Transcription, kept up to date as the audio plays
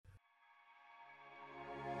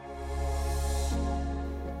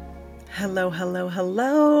Hello, hello,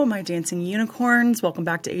 hello, my dancing unicorns. Welcome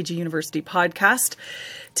back to AG University Podcast.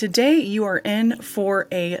 Today you are in for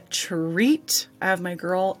a treat. I have my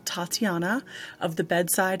girl Tatiana of the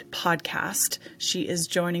Bedside Podcast. She is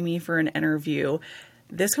joining me for an interview.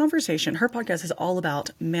 This conversation, her podcast is all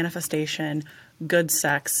about manifestation, good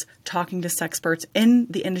sex, talking to sexperts in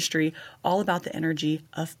the industry, all about the energy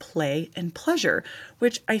of play and pleasure,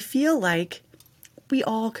 which I feel like we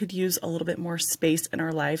all could use a little bit more space in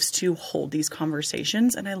our lives to hold these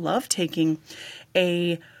conversations. And I love taking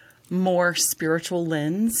a more spiritual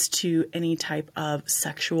lens to any type of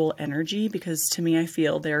sexual energy because to me, I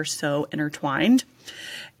feel they're so intertwined.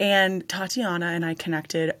 And Tatiana and I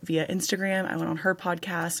connected via Instagram. I went on her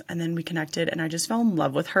podcast and then we connected and I just fell in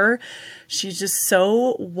love with her. She's just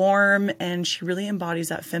so warm and she really embodies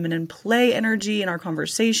that feminine play energy in our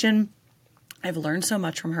conversation. I've learned so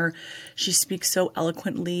much from her. She speaks so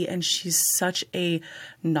eloquently and she's such a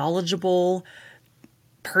knowledgeable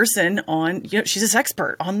person on, she's a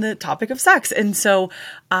sexpert on the topic of sex. And so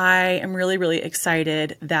I am really, really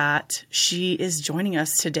excited that she is joining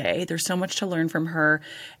us today. There's so much to learn from her.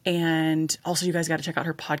 And also you guys got to check out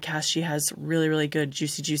her podcast. She has really, really good,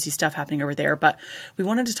 juicy stuff happening over there. But we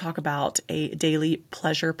wanted to talk about a daily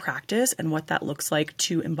pleasure practice and what that looks like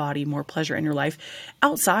to embody more pleasure in your life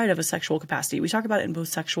outside of a sexual capacity. We talk about it in both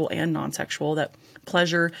sexual and non-sexual, that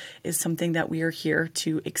pleasure is something that we are here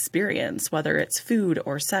to experience, whether it's food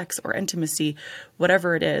or sex or intimacy,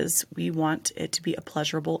 whatever it is, we want it to be a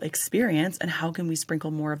pleasurable experience. And how can we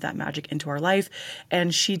sprinkle more of that magic into our life?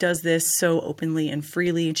 And she does this so openly and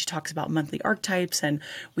freely. And she talks about monthly archetypes and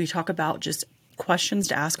we talk about just questions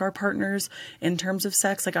to ask our partners in terms of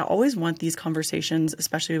sex. Like I always want these conversations,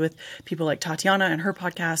 especially with people like Tatiana and her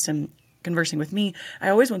podcast and conversing with me. I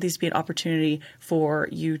always want these to be an opportunity for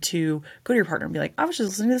you to go to your partner and be like, I was just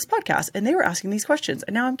listening to this podcast and they were asking these questions.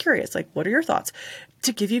 And now I'm curious, like, what are your thoughts?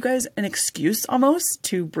 To give you guys an excuse almost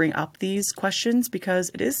to bring up these questions,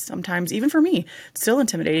 because it is sometimes, even for me, still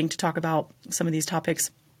intimidating to talk about some of these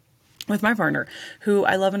topics with my partner, who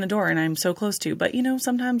I love and adore and I'm so close to. But,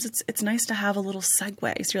 sometimes it's nice to have a little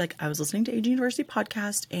segue. So you're like, I was listening to AG University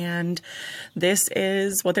Podcast and this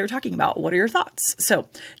is what they were talking about. What are your thoughts? So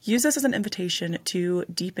use this as an invitation to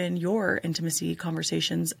deepen your intimacy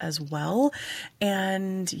conversations as well.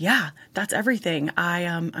 And yeah, that's everything.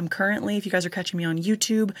 I'm currently, if you guys are catching me on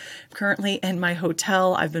YouTube, currently in my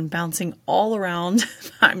hotel. I've been bouncing all around.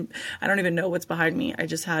 I don't even know what's behind me. I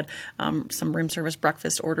just had some room service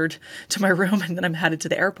breakfast ordered to my room and then I'm headed to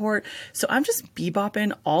the airport. So I'm just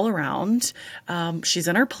bebopping all around. She's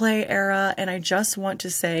in her play era. And I just want to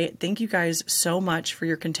say thank you guys so much for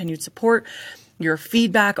your continued support, your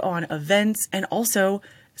feedback on events. And also,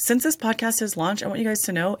 since this podcast has launched, I want you guys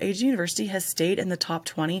to know AG University has stayed in the top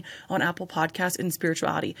 20 on Apple Podcasts in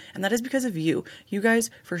spirituality. And that is because of you. You guys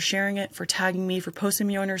for sharing it, for tagging me, for posting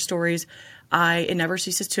me on your stories. It never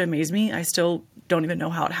ceases to amaze me. I still don't even know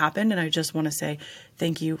how it happened. And I just want to say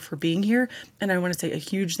thank you for being here. And I want to say a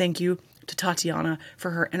huge thank you to Tatiana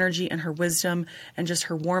for her energy and her wisdom and just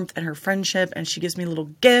her warmth and her friendship. And she gives me little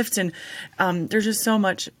gifts. And there's just so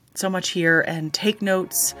much here. And take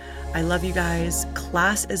notes. I love you guys.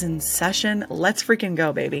 Class is in session. Let's freaking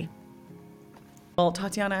go, baby. Well,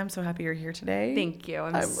 Tatiana, I'm so happy you're here today. Thank you.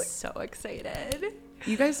 I'm so excited.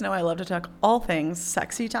 You guys know I love to talk all things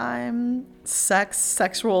sexy time, sex,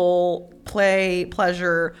 sexual play,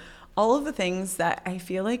 pleasure, all of the things that I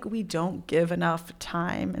feel like we don't give enough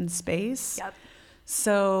time and space. Yep.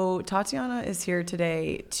 So Tatiana is here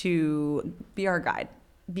today to be our guide,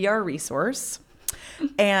 be our resource.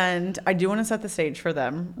 And I do want to set the stage for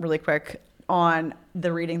them really quick on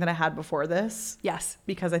the reading that I had before this. Yes.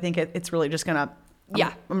 Because I think it's really just going to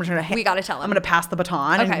I'm just gonna. We gotta tell them. I'm gonna pass the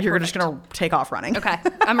baton, okay, and you're just gonna take off running. Okay,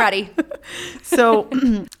 I'm ready. So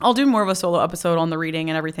I'll do more of a solo episode on the reading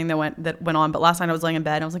and everything that went on. But last night I was laying in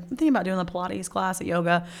bed and I was like, I'm thinking about doing the Pilates class at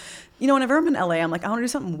yoga. Whenever I'm in LA, I'm like, I want to do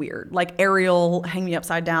something weird, like aerial, hang me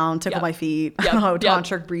upside down, tickle my feet, I don't know,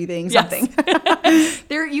 tantric breathing, something.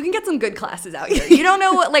 You can get some good classes out here. You don't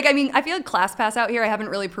know what, I feel like ClassPass out here. I haven't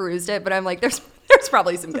really perused it, but I'm like, there's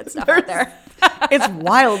probably some good stuff out there. It's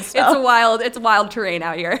wild stuff. It's wild terrain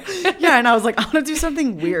out here. Yeah, and I was like, I want to do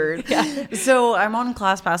something weird. Yeah. So I'm on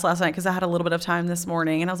ClassPass last night because I had a little bit of time this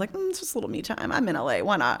morning, and I was like, it's just a little me time. I'm in LA.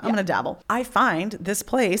 Why not? I'm gonna dabble. I find this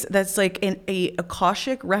place that's like a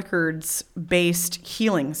Akashic Records based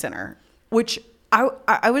healing center, which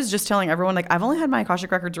I was just telling everyone, like, I've only had my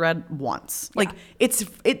Akashic records read once. Like,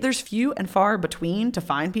 there's few and far between to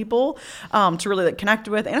find people to really like connect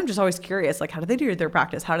with. And I'm just always curious, like, how do they do their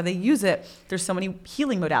practice? How do they use it? There's so many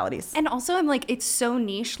healing modalities. And also, I'm like, it's so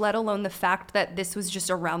niche, let alone the fact that this was just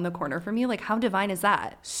around the corner from you. Like, how divine is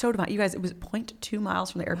that? So divine. You guys, it was 0.2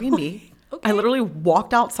 miles from the Airbnb. Okay. I literally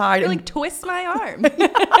walked outside. You're like, twist my arm.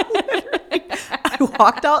 I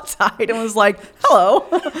walked outside and was like, hello,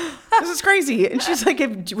 this is crazy. And she's like,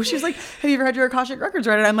 have you ever had your Akashic records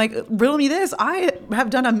read? And I'm like, riddle me this. I have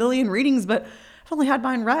done a million readings, but I've only had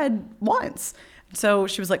mine read once. So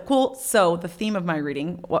she was like, cool. So the theme of my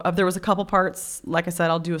reading, there was a couple parts. Like I said,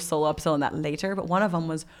 I'll do a solo episode on that later. But one of them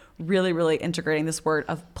was really, really integrating this word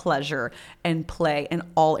of pleasure and play in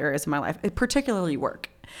all areas of my life, particularly work.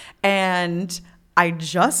 And I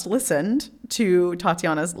just listened to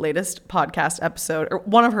Tatiana's latest podcast episode, or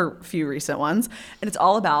one of her few recent ones, and it's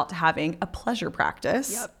all about having a pleasure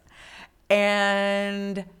practice. Yep.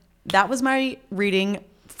 And that was my reading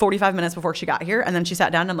 45 minutes before she got here, and then she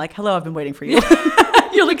sat down and I'm like, hello, I've been waiting for you.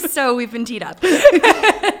 You're like, so we've been teed up.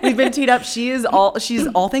 We've been teed up. She's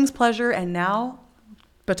all things pleasure, and now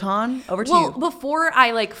baton over to you. Well, before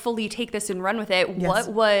I like fully take this and run with it, yes.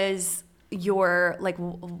 What was your like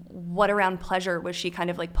what around pleasure was she kind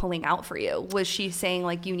of like pulling out for you? Was she saying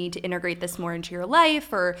like you need to integrate this more into your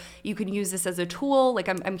life, or you can use this as a tool? Like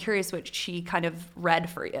I'm curious what she kind of read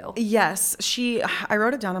for you. Yes, I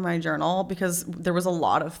wrote it down in my journal because there was a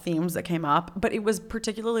lot of themes that came up, but it was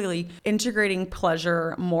particularly integrating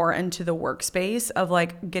pleasure more into the workspace of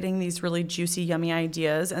like getting these really juicy, yummy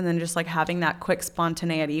ideas, and then just like having that quick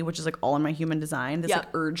spontaneity, which is like all in my human design, this like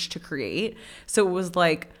urge to create. So it was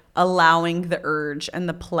like allowing the urge and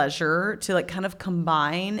the pleasure to like kind of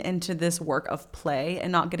combine into this work of play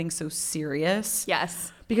and not getting so serious.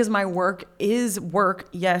 Yes. Because my work is work.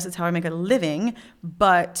 Yes, it's how I make a living,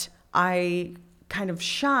 but I kind of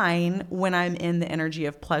shine when I'm in the energy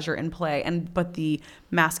of pleasure and play. But the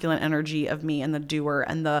masculine energy of me and the doer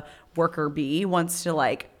and the worker bee wants to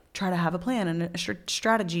like try to have a plan and a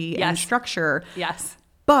strategy and structure. Yes.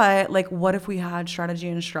 But like, what if we had strategy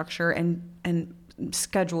and structure and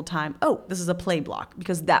scheduled time? Oh, this is a play block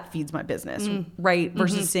because that feeds my business, right?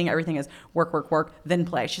 Versus seeing everything as work, work, work, then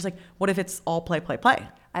play. She's like, what if it's all play, play, play?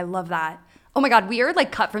 I love that. Oh my God, we are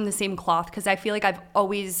like cut from the same cloth because I feel like I've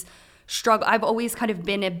always struggled. I've always kind of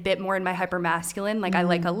been a bit more in my hyper masculine. Like I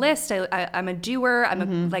like a list. I'm a doer.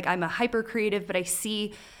 I'm a hyper creative, but I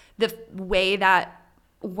see the way that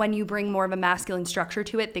when you bring more of a masculine structure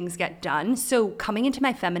to it, things get done. So coming into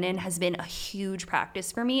my feminine has been a huge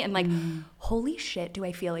practice for me. And like, holy shit, do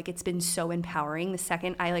I feel like it's been so empowering the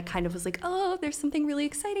second I like kind of was like, oh, there's something really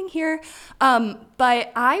exciting here.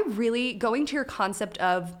 But I really, going to your concept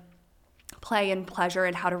of play and pleasure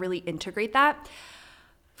and how to really integrate that,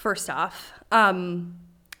 first off, kind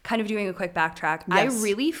of doing a quick backtrack, yes. I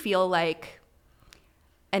really feel like,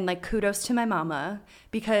 and like kudos to my mama,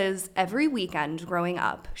 because every weekend growing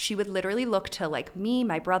up, she would literally look to like me,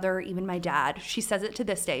 my brother, even my dad. She says it to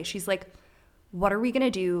this day. She's like, what are we going to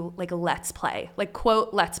do? Like, let's play, like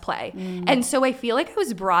quote, let's play. And so I feel like I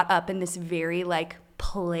was brought up in this very like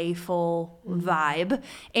playful vibe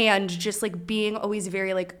and just like being always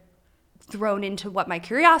very like thrown into what my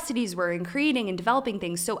curiosities were and creating and developing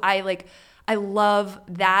things. So I love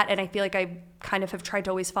that. And I feel like I kind of have tried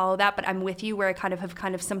to always follow that, but I'm with you where I kind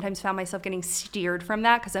of sometimes found myself getting steered from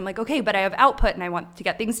that because I'm like, okay, but I have output and I want to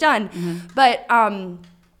get things done. But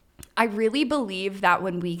I really believe that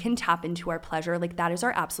when we can tap into our pleasure, like that is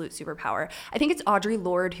our absolute superpower. I think it's Audre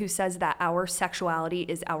Lorde who says that our sexuality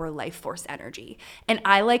is our life force energy. And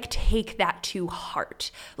I like take that to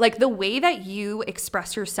heart. Like the way that you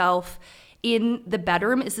express yourself in the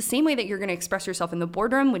bedroom is the same way that you're going to express yourself in the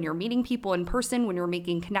boardroom, when you're meeting people in person, when you're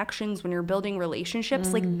making connections, when you're building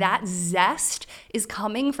relationships. Like that zest is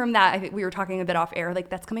coming from that. I think we were talking a bit off air, like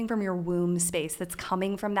that's coming from your womb space. That's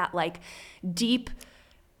coming from that like deep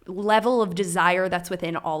level of desire that's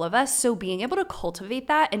within all of us. So being able to cultivate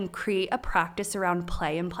that and create a practice around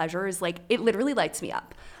play and pleasure is like, it literally lights me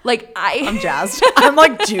up. Like I'm jazzed. I'm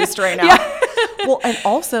like juiced right now. Yeah. Well, and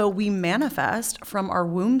also we manifest from our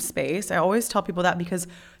womb space. I always tell people that because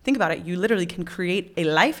think about it. You literally can create a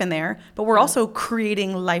life in there, but we're also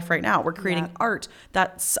creating life right now. We're creating art.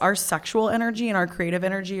 That's our sexual energy and our creative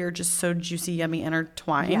energy are just so juicy, yummy,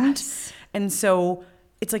 intertwined. Yes. And so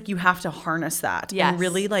it's like you have to harness that and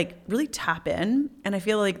really tap in. And I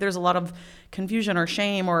feel like there's a lot of confusion or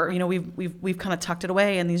shame or, you know, we've kind of tucked it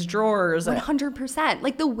away in these drawers. 100%.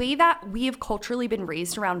 Like the way that we have culturally been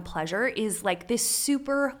raised around pleasure is like this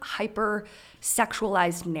super hyper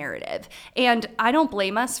sexualized narrative. And I don't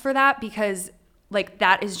blame us for that because like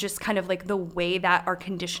that is just kind of like the way that our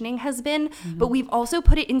conditioning has been. But we've also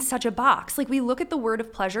put it in such a box. Like we look at the word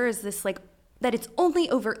of pleasure as this like, that it's only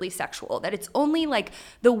overtly sexual, that it's only like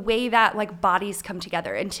the way that like bodies come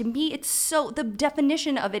together. And to me, it's so, the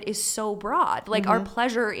definition of it is so broad. Like our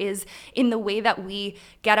pleasure is in the way that we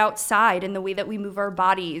get outside, in the way that we move our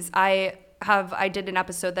bodies. I did an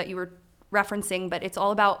episode that you were referencing, but it's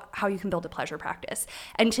all about how you can build a pleasure practice.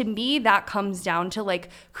 And to me, that comes down to like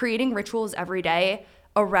creating rituals every day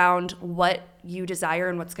around what you desire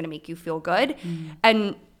and what's going to make you feel good.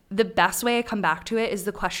 And the best way I come back to it is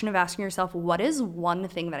the question of asking yourself, what is one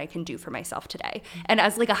thing that I can do for myself today? And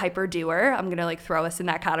as like a hyper doer, I'm going to like throw us in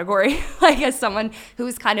that category, like as someone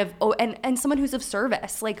who's kind of, and someone who's of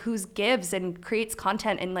service, like who's gives and creates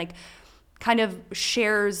content and like kind of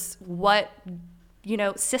shares what, you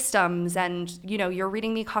know, systems, and, you know, you're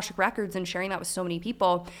reading the Akashic records and sharing that with so many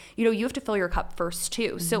people, you know, you have to fill your cup first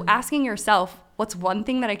too. So asking yourself, what's one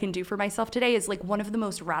thing that I can do for myself today is like one of the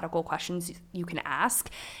most radical questions you can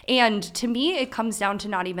ask. And to me, it comes down to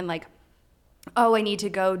not even like, oh, I need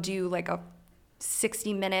to go do like a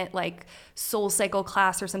 60-minute like soul cycle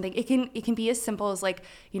class or something. It can be as simple as like,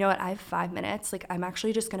 you know what, I have 5 minutes. Like I'm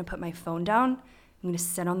actually just going to put my phone down. I'm going to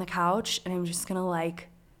sit on the couch and I'm just going to like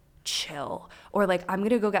chill, or like I'm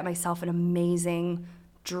gonna go get myself an amazing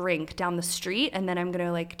drink down the street, and then I'm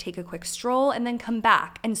gonna like take a quick stroll and then come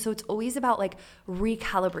back. And so it's always about like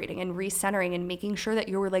recalibrating and recentering and making sure that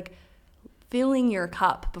you're like filling your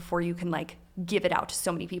cup before you can like give it out to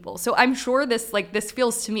so many people. So I'm sure this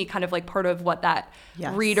feels to me kind of like part of what that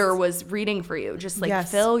reader was reading for you. Just like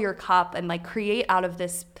fill your cup and like create out of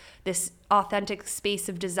this authentic space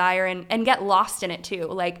of desire and get lost in it too.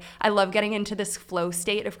 Like I love getting into this flow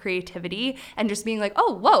state of creativity and just being like,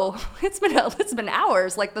 oh, whoa, it's been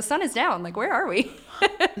hours. Like the sun is down. Like where are we?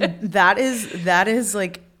 That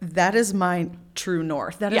is my true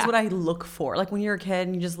north. That is what I look for. Like when you're a kid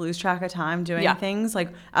and you just lose track of time doing things, like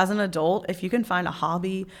as an adult, if you can find a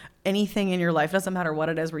hobby, anything in your life, doesn't matter what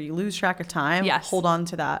it is, where you lose track of time, hold on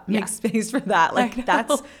to that, make space for that. Like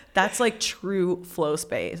that's like true flow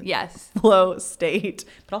space. Yes. Flow state,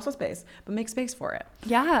 but also space, but make space for it.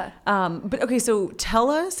 Yeah. But okay, so tell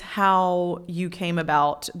us how you came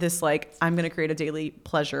about this, like, I'm going to create a daily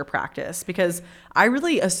pleasure practice, because I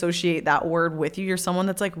really associate that word with you. You're someone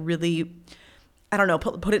that's like really, I don't know,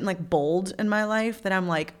 put it in like bold in my life, that I'm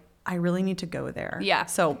like, I really need to go there. Yeah.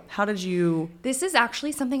 So how did you? This is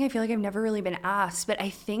actually something I feel like I've never really been asked, but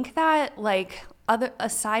I think that like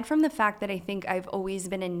aside from the fact that I think I've always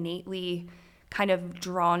been innately kind of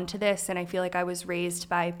drawn to this, and I feel like I was raised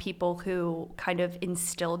by people who kind of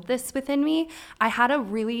instilled this within me, I had a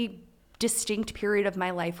really distinct period of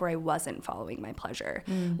my life where I wasn't following my pleasure,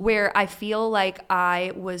 where I feel like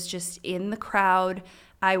I was just in the crowd.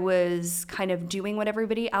 I was kind of doing what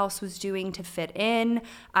everybody else was doing to fit in.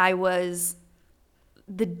 I was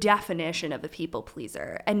the definition of a people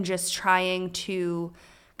pleaser and just trying to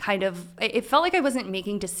kind of, it felt like I wasn't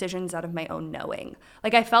making decisions out of my own knowing.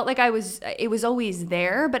 Like I felt like it was always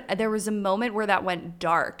there, but there was a moment where that went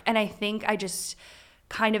dark. And I think I just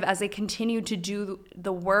kind of, as I continued to do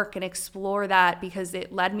the work and explore that, because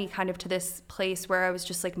it led me kind of to this place where I was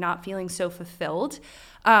just like not feeling so fulfilled.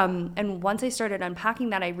 And once I started unpacking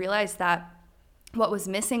that, I realized that what was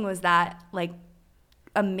missing was that like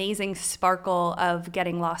amazing sparkle of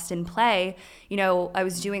getting lost in play. You know, I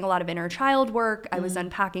was doing a lot of inner child work. I was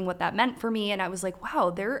unpacking what that meant for me. And I was like,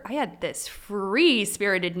 wow, I had this free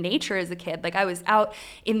spirited nature as a kid. Like I was out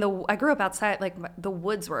I grew up outside, like the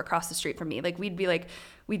woods were across the street from me. Like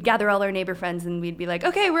we'd gather all our neighbor friends and we'd be like,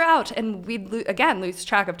 okay, we're out. And we'd lose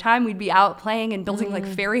track of time. We'd be out playing and building like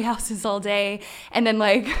fairy houses all day. And then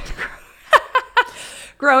like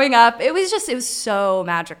growing up, it was so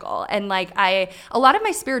magical. And like a lot of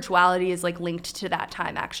my spirituality is like linked to that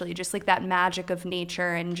time, actually, just like that magic of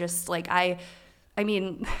nature. And just like, I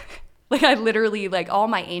mean, like I literally, like all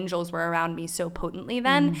my angels were around me so potently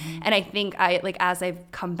then. And I think as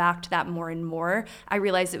I've come back to that more and more, I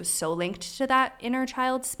realized it was so linked to that inner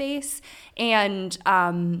child space. And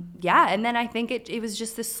and then I think it was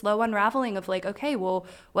just this slow unraveling of like, okay, well,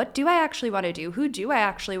 what do I actually want to do? Who do I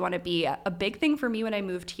actually want to be? A big thing for me when I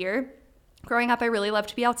moved here, growing up, I really loved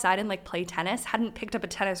to be outside and like play tennis. Hadn't picked up a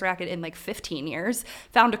tennis racket in like 15 years.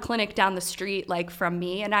 Found a clinic down the street like from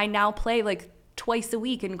me, and I now play like twice a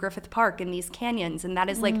week in Griffith Park in these canyons. And that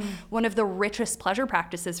is like one of the richest pleasure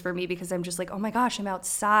practices for me, because I'm just like, oh my gosh, I'm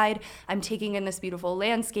outside. I'm taking in this beautiful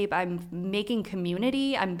landscape. I'm making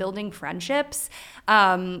community. I'm building friendships.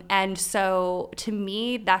 And so to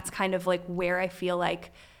me, that's kind of like where I feel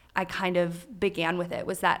like I kind of began with it,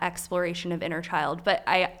 was that exploration of inner child. But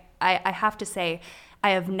I have to say,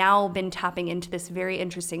 I have now been tapping into this very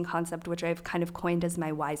interesting concept, which I've kind of coined as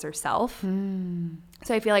my wiser self.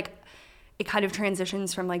 So I feel like it kind of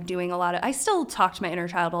transitions from like doing a lot of, I still talk to my inner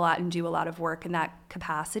child a lot and do a lot of work in that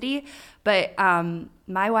capacity, but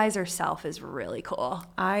my wiser self is really cool.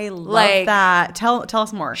 I love that. Tell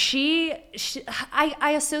us more.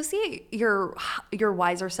 I associate your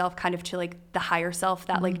wiser self kind of to like the higher self,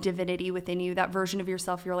 that like divinity within you, that version of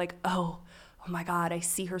yourself. You're like, oh my God, I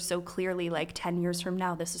see her so clearly. Like 10 years from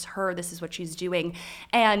now, this is her. This is what she's doing.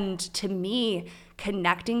 And to me,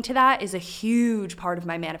 connecting to that is a huge part of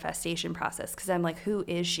my manifestation process, because I'm like, who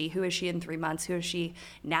is she? Who is she in 3 months? Who is she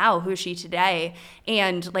now? Who is she today?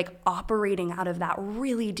 And like operating out of that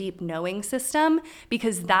really deep knowing system,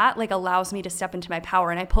 because that like allows me to step into my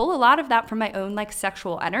power. And I pull a lot of that from my own like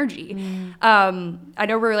sexual energy. I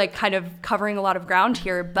know we're like kind of covering a lot of ground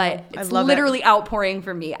here, but it's literally outpouring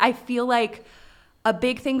for me. I feel like a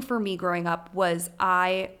big thing for me growing up was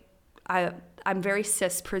I'm very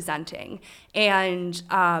cis presenting, and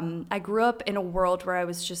I grew up in a world where I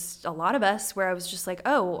was just, a lot of us, where I was just like,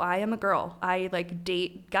 oh, I am a girl. I like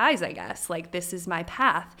date guys, I guess. Like this is my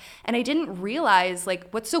path. And I didn't realize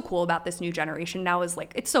like what's so cool about this new generation now is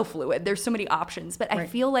like it's so fluid. There's so many options, but I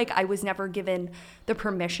feel like I was never given the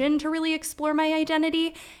permission to really explore my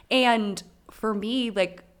identity. And for me,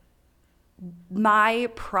 like my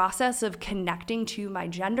process of connecting to my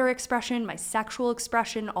gender expression, my sexual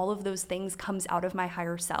expression, all of those things comes out of my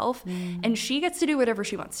higher self. And she gets to do whatever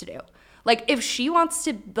she wants to do. Like if she wants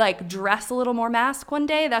to like dress a little more mask one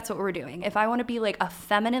day, that's what we're doing. If I want to be like a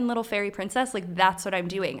feminine little fairy princess, like that's what I'm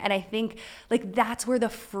doing. And I think like that's where the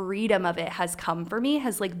freedom of it has come for me,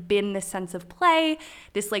 has like been this sense of play,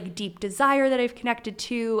 this like deep desire that I've connected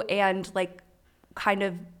to, and like kind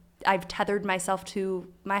of I've tethered myself to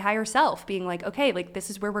my higher self, being like, okay, like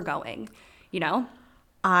this is where we're going, you know?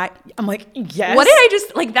 I'm like, yes. What did I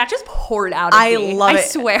just, like that just poured out of me. I love it. I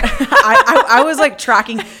swear. I was like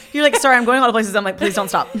tracking. You're like, sorry, I'm going a lot of places. I'm like, please don't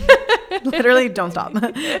stop. Literally don't stop.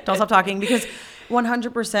 Don't stop talking, because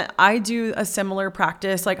 100% I do a similar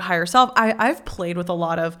practice, like higher self. I've played with a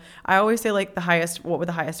lot of, I always say like what would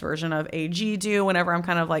the highest version of AG do whenever I'm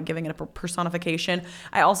kind of like giving it a personification.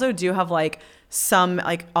 I also do have like some,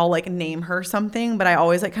 like I'll like name her something, but I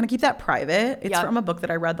always like kind of keep that private. It's from a book that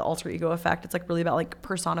I read, The Alter Ego Effect. It's like really about like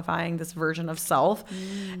personifying this version of self.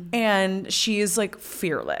 And she is like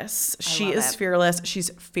fearless. She is fearless.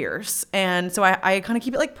 She's fierce. And so I kind of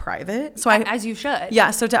keep it like private. So as you should.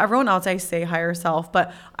 Yeah. So to everyone else, I say higher self,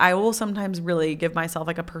 but I will sometimes really give myself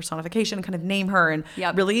like a personification, kind of name her and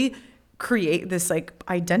really create this like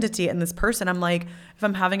identity in this person. I'm like, if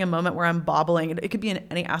I'm having a moment where I'm bobbling, it could be in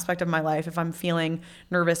any aspect of my life. If I'm feeling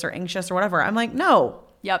nervous or anxious or whatever, I'm like, no.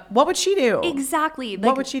 What would she do? Exactly.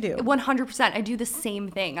 What would she do? 100%. I do the same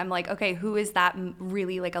thing. I'm like, okay, who is that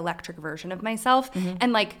really like electric version of myself?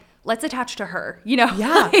 And like, let's attach to her, you know?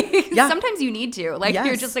 Sometimes you need to. Like,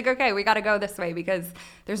 you're just like, okay, we got to go this way because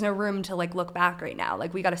there's no room to like look back right now.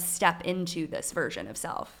 Like, we got to step into this version of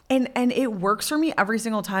self. And it works for me every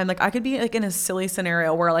single time. Like, I could be like in a silly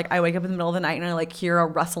scenario where like I wake up in the middle of the night and I like hear a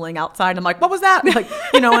rustling outside. I'm like, what was that? Like,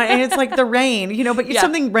 you know, and it's like the rain, you know, but it's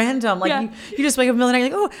something random. Like you just wake up in the middle of the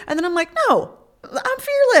night, like, oh, and then I'm like, no. I'm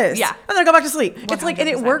fearless. And then I go back to sleep. 100%. It's like, and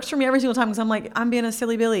it works for me every single time because I'm like, I'm being a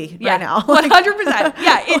silly Billy right now. 100%.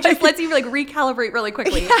 It just lets you like recalibrate really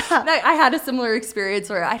quickly. I had a similar experience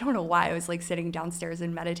where I don't know why I was like sitting downstairs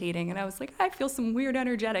and meditating, and I was like, I feel some weird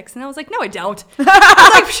energetics, and I was like, no, I don't.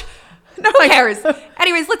 I was like, who cares?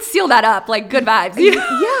 Anyways, let's seal that up. Like, good vibes.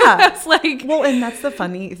 It's like, well, and that's the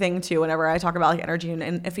funny thing too. Whenever I talk about like energy,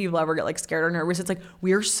 and if you ever get like scared or nervous, it's like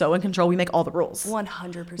we're so in control. We make all the rules.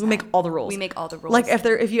 100%. We make all the rules. We make all the rules. Like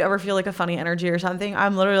if you ever feel like a funny energy or something,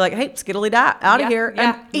 I'm literally like, hey, skiddly dat, out of here.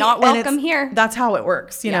 And not welcome here. That's how it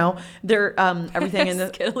works. You know, they're everything in the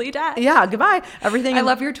skiddly dat. Yeah, goodbye. Everything. I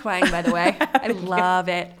love your twang, by the way. I love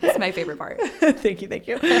it. It's my favorite part. Thank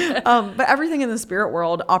you. But everything in the spirit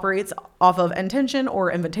world operates off of intention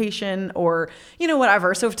or invitation or, you know,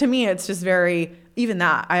 whatever. So to me, it's just very, even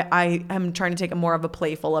that I am trying to take a more of a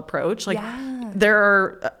playful approach. Like there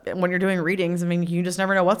are, when you're doing readings, I mean, you just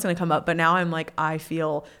never know what's going to come up. But now I'm like, I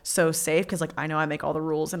feel so safe because like I know I make all the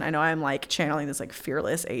rules, and I know I'm like channeling this like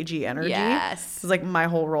fearless AG energy. Yes. It's like my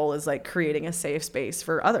whole role is like creating a safe space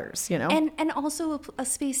for others, you know? And also a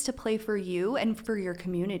space to play for you and for your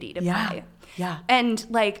community to play. Yeah. And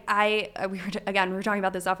like we were talking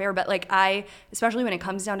about this off air, but like especially when it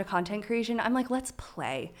comes down to content creation, I'm like, let's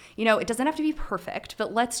play. You know, it doesn't have to be perfect,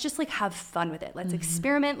 but let's just like have fun with it. Let's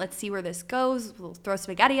experiment. Let's see where this goes. We'll throw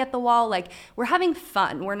spaghetti at the wall. Like, we're having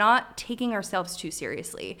fun. We're not taking ourselves too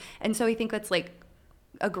seriously. And so I think that's like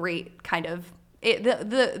a great kind of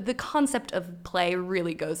the concept of play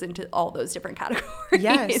really goes into all those different categories.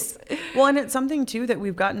 Yes. Well, and it's something too that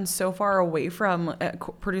we've gotten so far away from.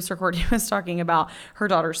 Producer Courtney was talking about her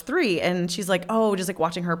daughter's 3, and she's like, oh, just like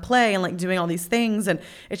watching her play and like doing all these things, and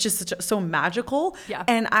it's just so magical. Yeah.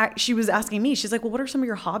 And she was asking me, she's like, well, what are some of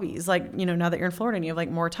your hobbies? Like, you know, now that you're in Florida and you have like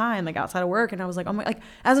more time, like outside of work. And I was like, oh my, like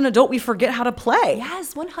as an adult, we forget how to play.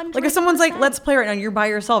 Yes, 100%. Like if someone's like, let's play right now, you're by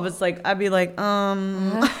yourself. It's like, I'd be like,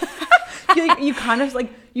 you kind of like,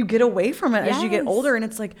 you get away from it as you get older. And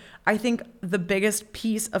it's like, I think the biggest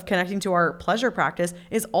piece of connecting to our pleasure practice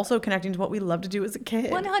is also connecting to what we love to do as a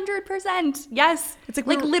kid. 100%. Yes. It's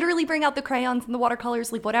like literally bring out the crayons and the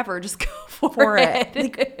watercolors, like whatever, just go for it.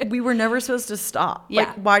 Like we were never supposed to stop. Yeah.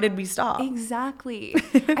 Like why did we stop? Exactly.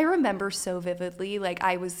 I remember so vividly, like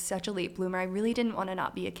I was such a late bloomer. I really didn't want to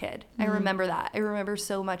not be a kid. I remember that. I remember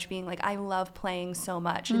so much being like, I love playing so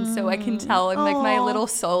much. And so I can tell, and like my little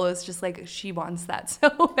soul is just like, she wants that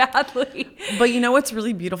so badly. But you know what's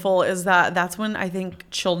really beautiful is that's when I think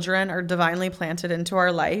children are divinely planted into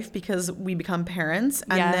our life, because we become parents,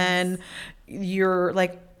 and then you're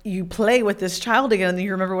like, you play with this child again, and then you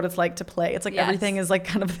remember what it's like to play. It's like everything is like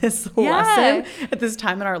kind of this lesson at this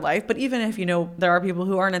time in our life. But even if, you know, there are people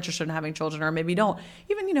who aren't interested in having children, or maybe don't,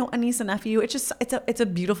 even, you know, a niece and nephew, it's a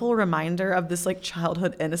beautiful reminder of this like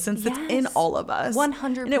childhood innocence that's in all of us.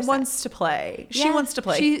 100%. And it wants to play. She wants to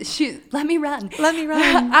play. She let me run. Let me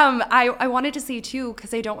run. I wanted to say too,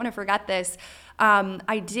 because I don't want to forget this.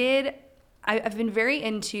 I've been very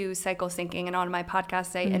into cycle syncing, and on my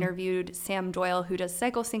podcast I interviewed Sam Doyle, who does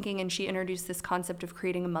cycle syncing, and she introduced this concept of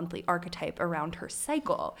creating a monthly archetype around her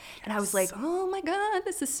cycle. And I was like, oh my God,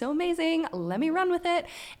 this is so amazing. Let me run with it.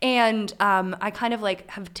 And I kind of like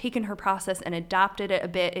have taken her process and adopted it a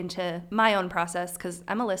bit into my own process, because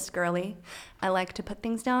I'm a list girly. I like to put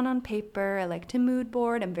things down on paper. I like to mood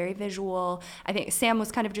board. I'm very visual. I think Sam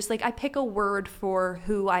was kind of just like, I pick a word for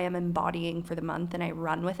who I am embodying for the month and I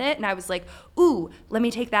run with it. And I was like, ooh, let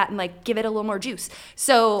me take that and like give it a little more juice.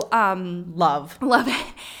 So love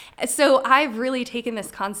it. So I've really taken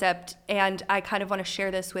this concept, and I kind of want to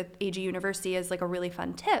share this with AG University as like a really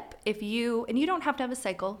fun tip. And you don't have to have a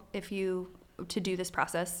cycle to do this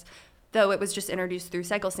process. Though it was just introduced through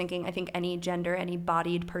cycle syncing, I think any gender, any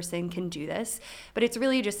bodied person can do this. But it's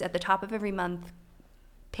really just at the top of every month,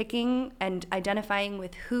 picking and identifying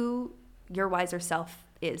with who your wiser self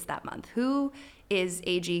is that month. Who is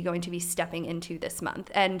AG going to be stepping into this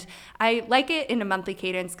month? And I like it in a monthly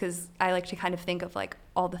cadence, because I like to kind of think of like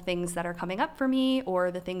all the things that are coming up for me,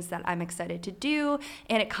 or the things that I'm excited to do.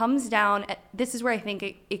 And it comes down, this is where I think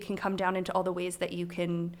it can come down into all the ways that you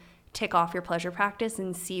can tick off your pleasure practice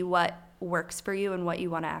and see what works for you and what you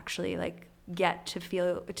want to actually like get to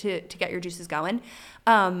feel to get your juices going.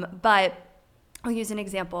 But I'll use an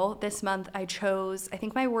example. This month I chose, I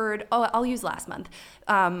think my word, I'll use last month.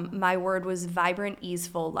 My word was vibrant,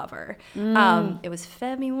 easeful lover. It was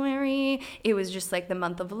February. It was just like the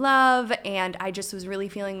month of love. And I just was really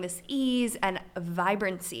feeling this ease and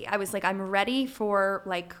vibrancy. I was like, I'm ready for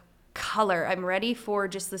like color. I'm ready for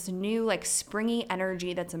just this new like springy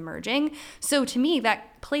energy that's emerging. So to me,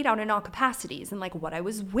 that played out in all capacities, and like what I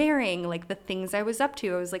was wearing, like the things I was up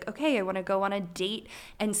to. I was like, okay, I want to go on a date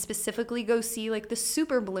and specifically go see like the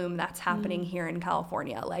super bloom that's happening here in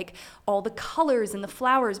California, like all the colors and the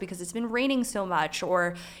flowers because it's been raining so much.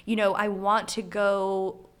 Or, you know, I want to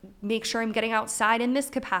go make sure I'm getting outside in this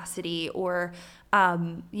capacity, or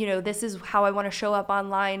you know, this is how I want to show up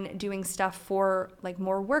online doing stuff for like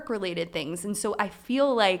more work related things. And so I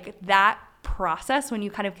feel like that process, when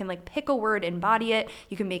you kind of can like pick a word, embody it,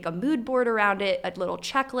 you can make a mood board around it, a little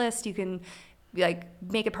checklist, you can like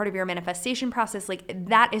make it part of your manifestation process. Like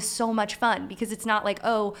that is so much fun, because it's not like,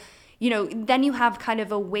 oh, you know, then you have kind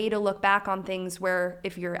of a way to look back on things where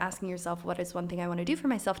if you're asking yourself, what is one thing I want to do for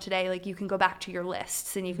myself today? Like you can go back to your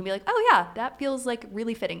lists and you can be like, oh yeah, that feels like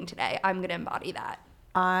really fitting today. I'm going to embody that.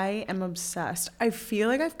 I am obsessed. I feel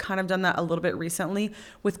like I've kind of done that a little bit recently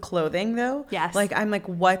with clothing though. Yes. Like I'm like,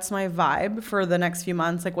 what's my vibe for the next few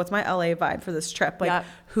months? Like what's my LA vibe for this trip? Like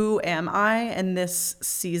who am I in this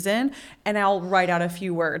season? And I'll write out a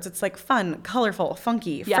few words. It's like fun, colorful,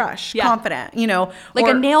 funky, fresh, confident, you know. Like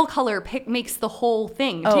a nail color pick makes the whole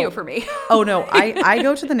thing too for me. Oh no, I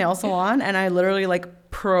go to the nail salon and I literally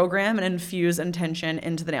like program and infuse intention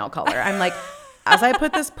into the nail color. I'm like, as I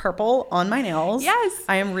put this purple on my nails,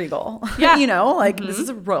 I am regal. Yeah. You know, like this is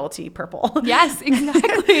a royalty purple. Yes,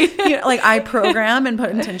 exactly. You know, like I program and put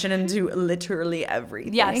intention into literally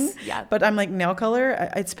everything. Yes. Yeah. But I'm like, nail color,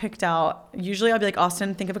 it's picked out. Usually I'll be like,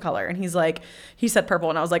 Austin, think of a color. And he's like, he said purple.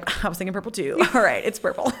 And I was like, I was thinking purple too. All right, it's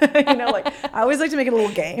purple. You know, like I always like to make it a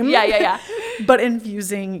little game. Yeah. But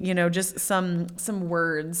infusing, just some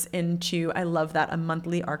words into, I love that, a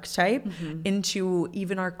monthly archetype into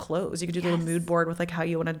even our clothes. You could do a little mood board with like how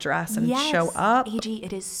you want to dress and show up. AG,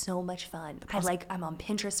 it is so much fun. I'm on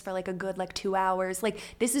Pinterest for like a good 2 hours. Like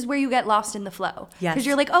this is where you get lost in the flow. Yes. Because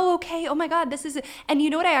you're like, oh, okay. Oh my God, this is it. And you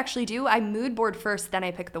know what I actually do? I mood board first, then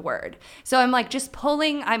I pick the word. So I'm like just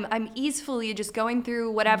pulling, I'm easefully just going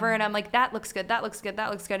through whatever. And I'm like, that looks good. That looks good.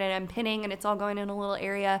 That looks good. And I'm pinning and it's all going in a little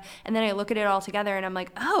area. And then I look at it all together and I'm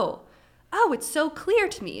like, oh, it's so clear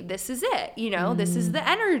to me. This is it. This is the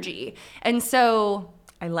energy. And so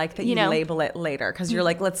I like that you label it later because you're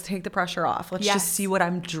like, let's take the pressure off. Let's just see what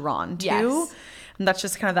I'm drawn to. Yes. And that's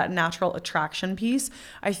just kind of that natural attraction piece.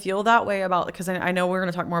 I feel that way about, because I know we're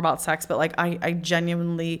going to talk more about sex, but like I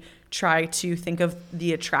genuinely try to think of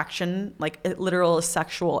the attraction, like literal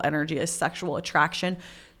sexual energy as sexual attraction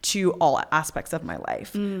to all aspects of my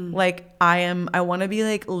life. Like I want to be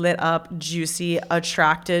like lit up, juicy,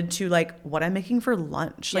 attracted to like what I'm making for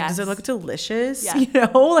lunch. Like, does it look delicious? Yeah.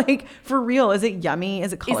 Like for real, is it yummy?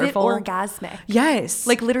 Is it colorful? Is it orgasmic? Yes.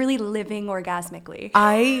 Like literally living orgasmically.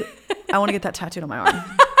 I want to get that tattooed on my arm.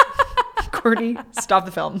 Courtney, stop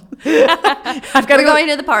the film. We're going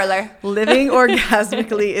to the parlor. Living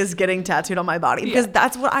orgasmically is getting tattooed on my body because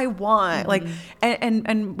that's what I want. Like,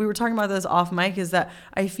 and we were talking about this off mic, is that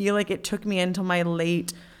I feel like it took me until my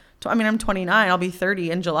I'm 29, I'll be 30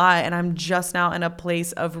 in July, and I'm just now in a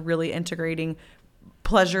place of really integrating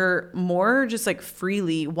pleasure more just like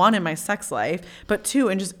freely, one, in my sex life, but two,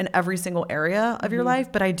 in just in every single area of your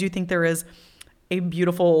life. But I do think there is a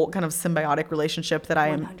beautiful kind of symbiotic relationship that I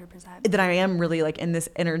am 100%. that I am really like in this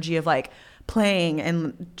energy of like playing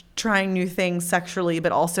and trying new things sexually,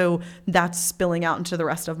 but also that's spilling out into the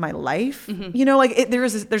rest of my life. Like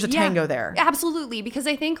there's a tango there. Absolutely. Because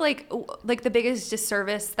I think like the biggest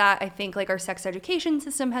disservice that I think like our sex education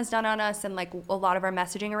system has done on us, and like a lot of our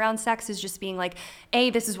messaging around sex, is just being like, A,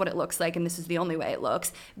 this is what it looks like and this is the only way it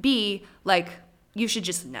looks. B, like you should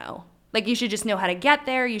just know. Like you should just know how to get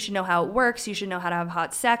there. You should know how it works. You should know how to have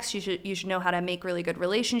hot sex. You should know how to make really good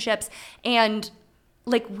relationships. And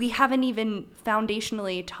like we haven't even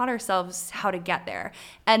foundationally taught ourselves how to get there.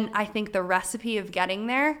 And I think the recipe of getting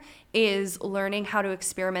there is learning how to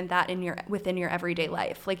experiment that within your everyday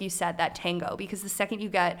life. Like you said, that tango, because the second you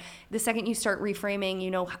start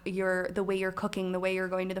reframing, the way you're cooking, the way you're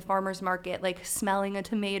going to the farmer's market, like smelling a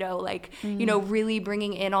tomato, like, really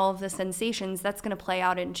bringing in all of the sensations, that's going to play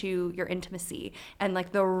out into your intimacy and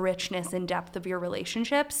like the richness and depth of your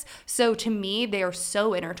relationships. So to me, they are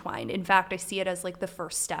so intertwined. In fact, I see it as like the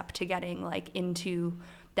first step to getting like into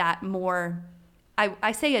that more,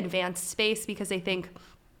 I say advanced space, because I think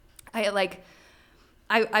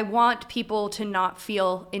I want people to not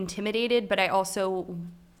feel intimidated, but I also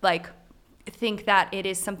like think that it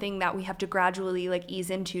is something that we have to gradually like ease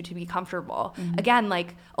into to be comfortable. Again,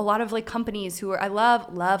 like a lot of like companies who I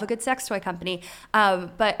love a good sex toy company,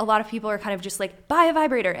 but a lot of people are kind of just like, buy a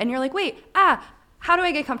vibrator, and you're like, wait, how do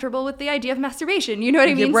I get comfortable with the idea of masturbation? You know what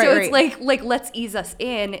I mean? Right, so it's like let's ease us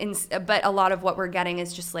in. But a lot of what we're getting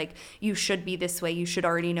is just like, you should be this way. You should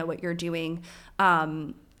already know what you're doing.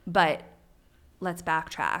 But let's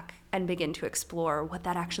backtrack and begin to explore what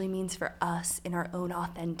that actually means for us in our own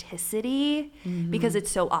authenticity, because it's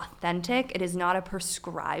so authentic. It is not a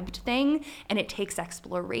prescribed thing, and it takes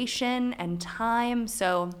exploration and time.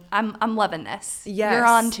 So I'm loving this. Yes. You're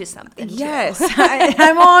on to something. Yes.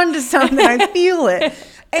 I'm on to something. I feel it.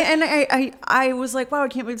 And I was like, wow, I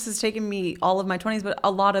can't believe this has taken me all of my 20s, but a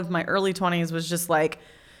lot of my early 20s was just like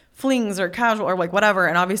flings or casual or like whatever.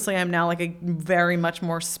 And obviously I'm now like a very much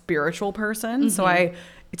more spiritual person. So I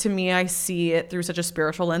see it through such a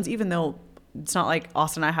spiritual lens, even though it's not like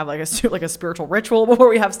Austin and I have like a spiritual ritual before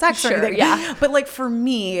we have sex or anything. Yeah. But like for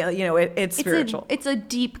me, it's spiritual. It's a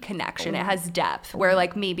deep connection. It has depth, where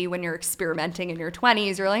like maybe when you're experimenting in your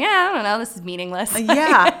 20s, you're like, I don't know, this is meaningless.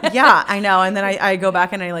 Yeah, I know. And then I go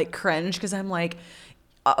back and I like cringe, because I'm like,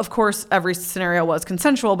 of course, every scenario was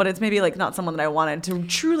consensual, but it's maybe like not someone that I wanted to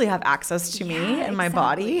truly have access to me and my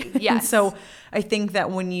body. Yes. And so I think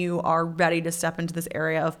that when you are ready to step into this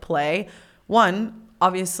area of play, one,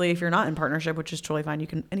 obviously, if you're not in partnership, which is totally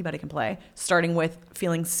fine, anybody can play, starting with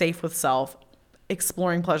feeling safe with self,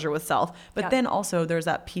 exploring pleasure with self. But then also there's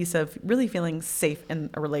that piece of really feeling safe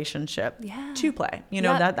in a relationship to play.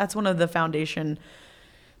 That's one of the foundational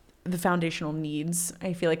needs,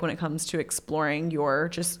 I feel like, when it comes to exploring your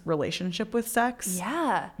just relationship with sex.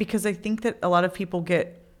 Yeah. Because I think that a lot of people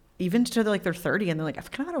get even to like they're 30 and they're like,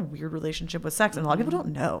 I've kind of had a weird relationship with sex. And a lot of people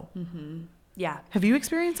don't know. Yeah. Have you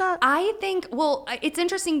experienced that? I think, well, it's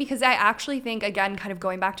interesting because I actually think, again, kind of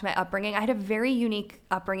going back to my upbringing, I had a very unique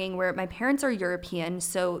upbringing where my parents are European.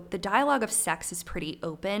 So the dialogue of sex is pretty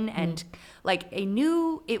open. And like I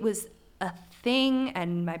knew it was a thing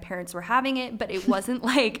and my parents were having it, but it wasn't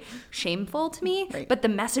like shameful to me. Right. But the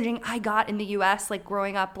messaging I got in the US, like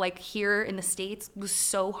growing up, like here in the States, was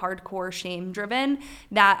so hardcore shame driven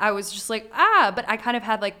that I was just like, but I kind of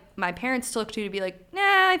had like my parents to look to be like,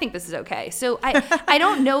 nah, I think this is okay. So I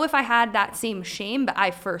don't know if I had that same shame, but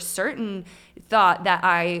I for certain thought that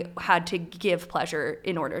I had to give pleasure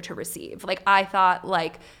in order to receive. Like I thought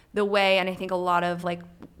like the way, and I think a lot of like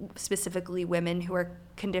specifically women who are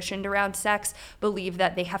conditioned around sex believe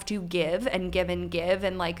that they have to give and give and give,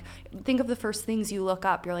 and like think of the first things you look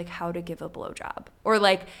up, you're like how to give a blowjob, or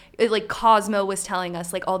like Cosmo was telling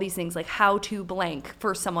us like all these things like how to blank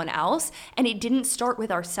for someone else, and it didn't start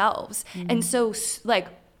with ourselves. And so like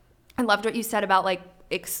I loved what you said about like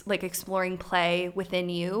exploring play within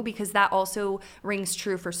you, because that also rings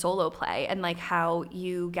true for solo play and like how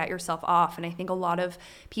you get yourself off. And I think a lot of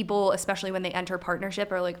people, especially when they enter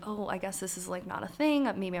partnership, are like, oh, I guess this is like not a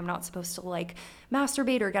thing. Maybe I'm not supposed to like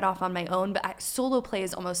masturbate or get off on my own. But solo play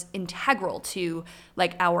is almost integral to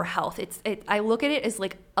like our health. I look at it as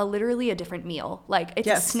like literally a different meal. Like it's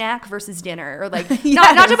a snack versus dinner, or like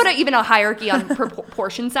not to put even a hierarchy on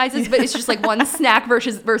portion sizes, but it's just like one snack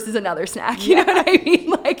versus another snack. You know what I mean?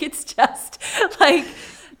 Like it's just like,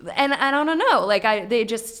 and I don't know, like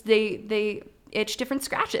they itch different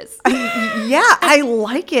scratches. Yeah, I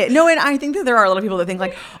like it. No, and I think that there are a lot of people that think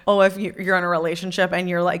like, oh, if you're in a relationship and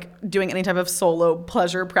you're like doing any type of solo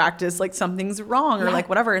pleasure practice, like something's wrong or like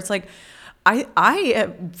whatever. It's like, I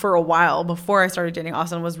for a while before I started dating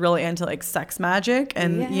Austin was really into like sex magic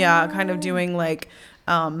and kind of doing like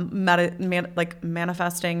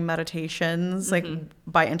manifesting meditations like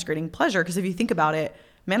by integrating pleasure, because if you think about it,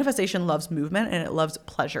 manifestation loves movement and it loves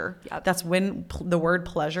pleasure. Yep. That's when the word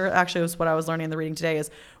pleasure actually was what I was learning in the reading today, is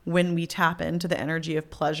when we tap into the energy of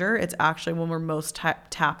pleasure, it's actually when we're most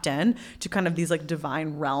tapped in to kind of these like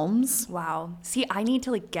divine realms. Wow. See, I need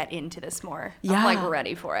to like get into this more. Yeah. I'm like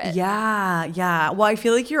ready for it. Yeah. Yeah. Well, I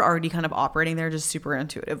feel like you're already kind of operating there just super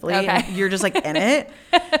intuitively. Okay. You're just like in it.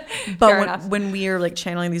 But when we are like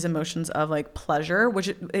channeling these emotions of like pleasure, which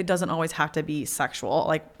it doesn't always have to be sexual.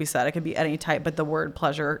 Like we said, it could be any type, but the word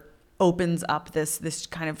pleasure opens up this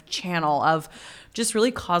kind of channel of just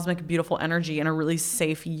really cosmic, beautiful energy in a really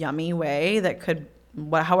safe, yummy way that could,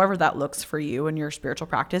 however that looks for you in your spiritual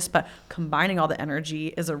practice, but combining all the energy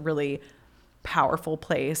is a really powerful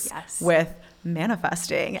place with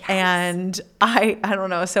manifesting. And I don't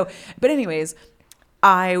know. So, but anyways,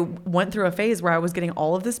 I went through a phase where I was getting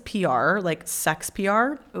all of this PR, like sex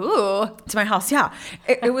PR, to my house. Yeah,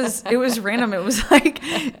 it was random. It was like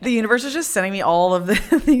the universe was just sending me all of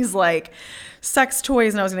these like sex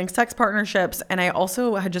toys, and I was getting sex partnerships. And I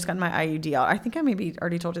also had just gotten my IUD out. I think I maybe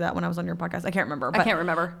already told you that when I was on your podcast. I can't remember. I can't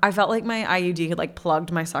remember. I felt like my IUD had like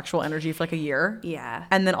plugged my sexual energy for like a year. Yeah.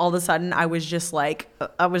 And then all of a sudden I was just like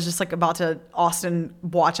about to, Austin,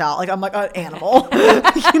 watch out. Like I'm like an animal.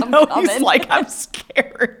 You know, he's like, I'm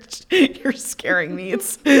scared. You're scaring me.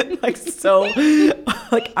 It's like so,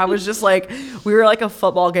 like I was just like, we were like a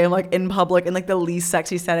football game, like in public in like the least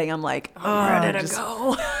sexy setting. I'm like, I'm ready to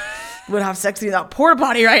go. Would have sex in that porta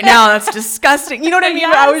potty right now. That's disgusting. You know what I mean?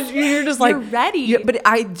 Yes. You're just like, you're ready. Yeah, but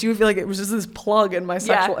I do feel like it was just this plug in my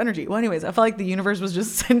sexual energy. Well, anyways, I felt like the universe was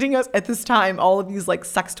just sending us at this time all of these like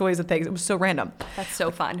sex toys and things. It was so random. That's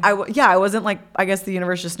so fun. I wasn't like, I guess the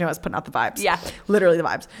universe just knew I was putting out the vibes. Yeah. Literally the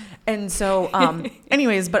vibes. And so,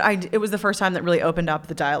 anyways, but it was the first time that really opened up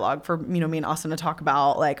the dialogue for, me and Austin to talk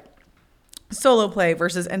about like solo play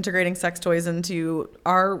versus integrating sex toys into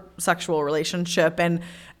our sexual relationship.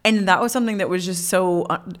 And that was something that was just so,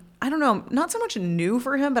 I don't know, not so much new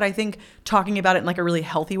for him, but I think talking about it in like a really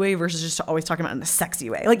healthy way versus just always talking about it in a sexy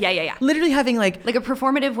way. Like, yeah. Literally having like a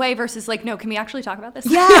performative way versus like, no, can we actually talk about this?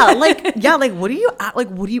 Yeah. Like, what do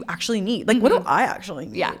you actually need? Like, what do I actually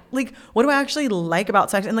need? Yeah. Like, what do I actually like about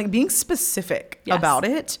sex? And like being specific about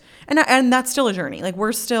it. And that's still a journey. Like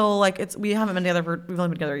we're still like, we haven't been together we've only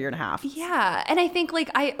been together a year and a half. Yeah. And I think like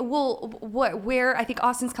where I think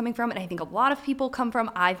Austin's coming from, and I think a lot of people come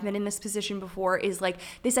from, I've been in this position before, is like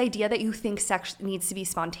this idea that you think sex needs to be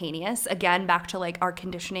spontaneous. Again, back to like our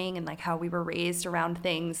conditioning and like how we were raised around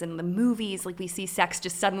things, and the movies, like we see sex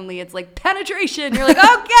just suddenly it's like penetration. You're like,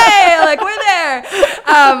 okay, like we're there.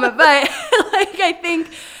 But like I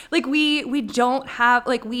think like we don't have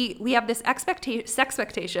like we have this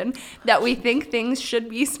expectation that we think things should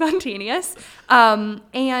be spontaneous,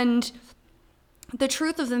 and the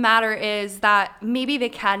truth of the matter is that maybe they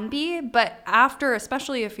can be, but after,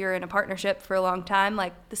 especially if you're in a partnership for a long time,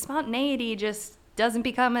 like the spontaneity just doesn't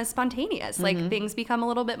become as spontaneous. Like things become a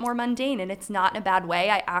little bit more mundane, and it's not in a bad way.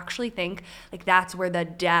 I actually think like that's where the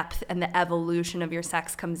depth and the evolution of your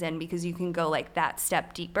sex comes in, because you can go like that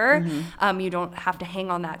step deeper. You don't have to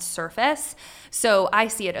hang on that surface. So I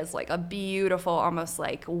see it as like a beautiful, almost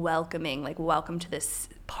like welcoming, like welcome to this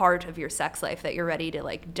part of your sex life that you're ready to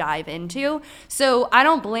like dive into. So I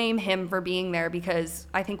don't blame him for being there, because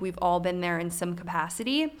I think we've all been there in some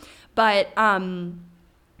capacity. But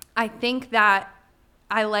I think that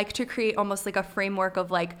I like to create almost like a framework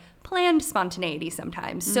of like planned spontaneity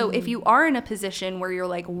sometimes. So if you are in a position where you're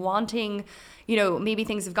like wanting, you know, maybe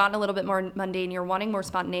things have gotten a little bit more mundane, you're wanting more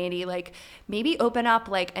spontaneity, like maybe open up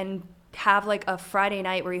like and have like a Friday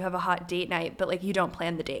night where you have a hot date night, but like you don't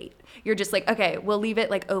plan the date. You're just like, okay, we'll leave it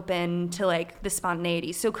like open to like the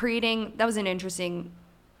spontaneity. So creating, that was an interesting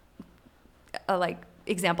like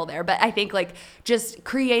example there, but I think like just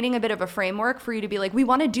creating a bit of a framework for you to be like, we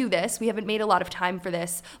want to do this, we haven't made a lot of time for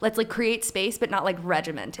this, let's like create space but not like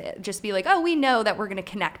regiment it. Just be like, oh, we know that we're going to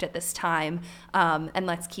connect at this time, and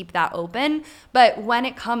let's keep that open. But when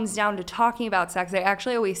it comes down to talking about sex, I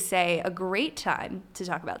actually always say a great time to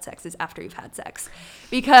talk about sex is after you've had sex,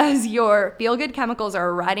 because your feel-good chemicals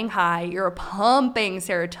are riding high, you're pumping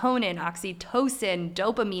serotonin, oxytocin,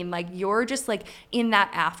 dopamine, like you're just like in that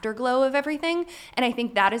afterglow of everything. And I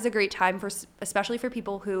think that is a great time for, especially for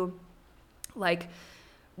people who like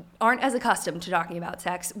aren't as accustomed to talking about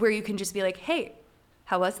sex, where you can just be like, hey,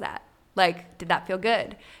 how was that? Like, did that feel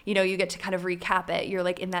good? You know, you get to kind of recap it. You're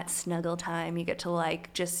like in that snuggle time. You get to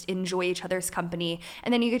like just enjoy each other's company.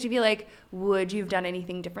 And then you get to be like, would you have done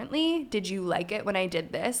anything differently? Did you like it when I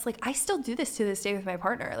did this? Like, I still do this to this day with my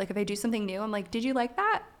partner. Like, if I do something new, I'm like, did you like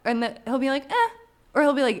that? And he'll be like, eh. Or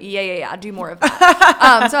he'll be like, yeah, do more of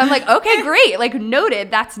that. So I'm like, okay, great. Like, noted.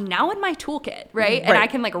 That's now in my toolkit, right? And I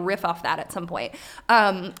can like riff off that at some point.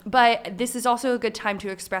 But this is also a good time to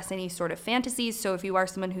express any sort of fantasies. So if you are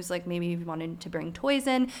someone who's like, maybe you wanted to bring toys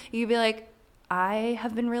in, you could be like, I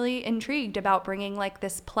have been really intrigued about bringing like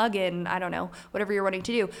this plug-in, I don't know, whatever you're wanting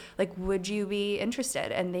to do. Like, would you be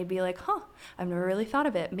interested? And they'd be like, huh, I've never really thought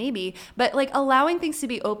of it, maybe. But like allowing things to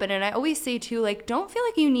be open. And I always say too, like, don't feel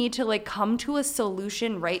like you need to like come to a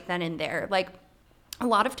solution right then and there. Like, a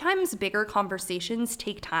lot of times bigger conversations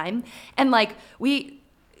take time. And like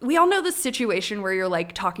we all know this situation where you're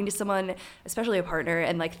like talking to someone, especially a partner,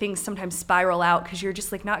 and like things sometimes spiral out because you're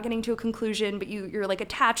just like not getting to a conclusion, but you're like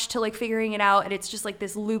attached to like figuring it out, and it's just like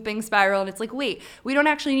this looping spiral. And it's like, wait, we don't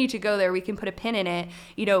actually need to go there. We can put a pin in it.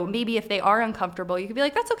 You know, maybe if they are uncomfortable, you could be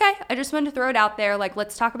like, that's okay. I just wanted to throw it out there. Like,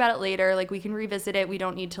 let's talk about it later. Like, we can revisit it. We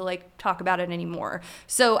don't need to like talk about it anymore.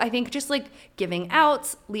 So I think just like giving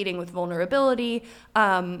outs, leading with vulnerability,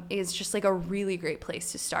 is just like a really great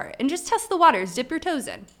place to start. And just test the waters, dip your toes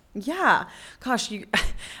in. Yeah. Gosh,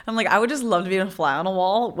 I'm like, I would just love to be a fly on a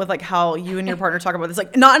wall with like how you and your partner talk about this.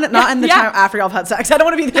 Like, not in the time after y'all have had sex. I don't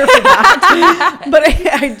want to be there for that. But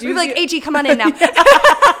I do. We're like, AG, come on in now.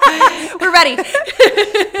 We're ready.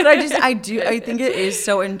 But I think it is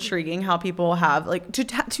so intriguing how people have like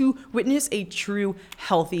to witness a true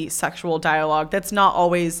healthy sexual dialogue. That's not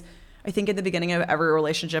always. I think at the beginning of every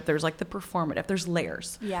relationship, there's like the performative. There's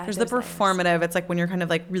layers. Yeah, there's the performative. Layers. It's like when you're kind of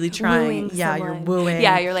like really trying. Wooing someone. You're wooing.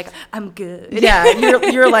 Yeah, you're like, I'm good. Yeah,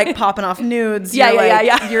 you're like popping off nudes.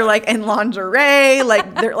 Yeah. You're like in lingerie.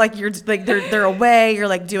 Like they're away. You're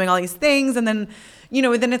like doing all these things, and then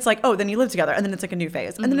then it's like, oh, then you live together, and then it's like a new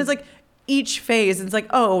phase, and then it's like. Each phase, it's like,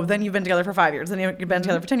 oh, then you've been together for 5 years, then you've been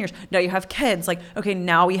together for 10 years. Now you have kids. Like, okay,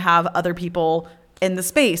 now we have other people in the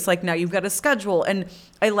space. Like, now you've got a schedule. And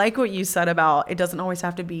I like what you said about it doesn't always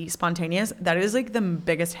have to be spontaneous. That is like the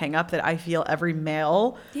biggest hang up that I feel every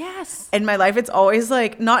male in my life. It's always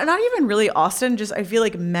like not even really Austin, just I feel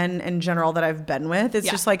like men in general that I've been with. It's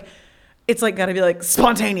just like it's like gotta be like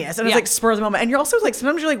spontaneous, and it's like spur of the moment. And you're also like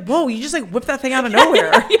sometimes you're like, whoa, you just like whip that thing out of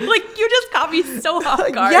nowhere. You're like, you just caught me so off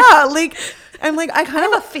guard. Yeah, like I'm like I kind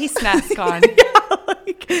of have a face mask on.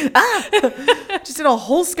 Just did a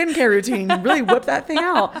whole skincare routine. Really whip that thing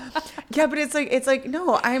out. Yeah, but it's like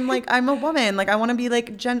no, I'm a woman. Like I want to be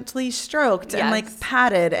like gently stroked and like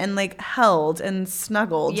patted and like held and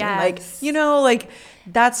snuggled and like like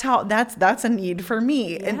that's a need for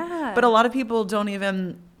me. Yeah. But a lot of people don't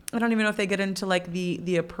even I don't even know if they get into like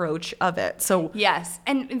the approach of it. So yes,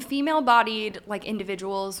 and female-bodied like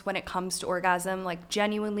individuals, when it comes to orgasm, like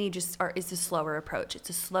genuinely is a slower approach. It's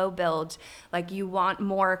a slow build. Like you want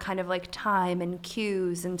more kind of like time and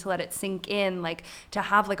cues and to let it sink in. Like to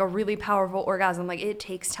have like a really powerful orgasm, like it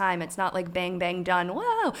takes time. It's not like bang bang done.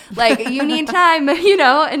 Whoa, like you need time, you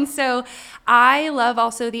know. And so I love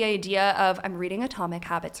also the idea of, I'm reading Atomic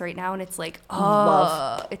Habits right now, and it's like,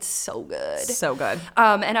 it's so good, so good.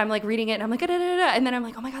 And I'm like reading it and I'm like, da, da, da, da. And then I'm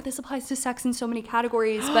like, oh my God, this applies to sex in so many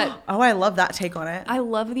categories. But oh, I love that take on it. I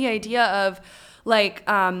love the idea of like,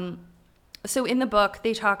 so in the book,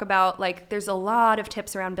 they talk about like there's a lot of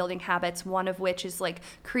tips around building habits, one of which is like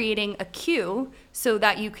creating a cue so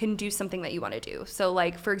that you can do something that you want to do. So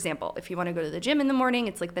like, for example, if you want to go to the gym in the morning,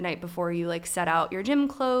 it's like the night before you like set out your gym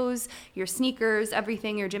clothes, your sneakers,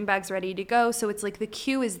 everything, your gym bag's ready to go. So it's like the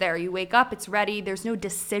cue is there. You wake up, it's ready. There's no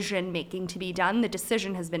decision making to be done. The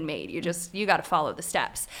decision has been made. You got to follow the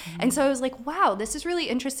steps. Mm-hmm. And so I was like, wow, this is really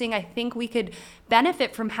interesting. I think we could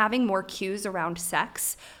benefit from having more cues around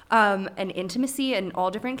sex. And intimacy in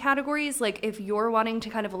all different categories. Like if you're wanting to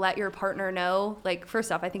kind of let your partner know, like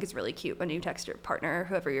first off, I think it's really cute when you text your partner,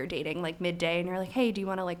 whoever you're dating, like midday and you're like, hey, do you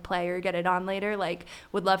want to like play or get it on later? Like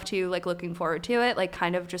would love to, like looking forward to it, like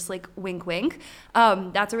kind of just like wink, wink.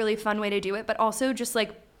 That's a really fun way to do it. But also just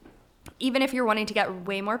like, even if you're wanting to get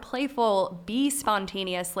way more playful, be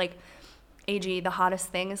spontaneous, like AG, the hottest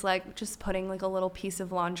thing is like just putting like a little piece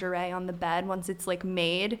of lingerie on the bed once it's like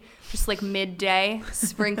made, just like midday,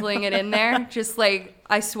 sprinkling it in there. Just like,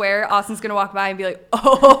 I swear Austin's gonna walk by and be like,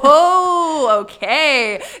 oh,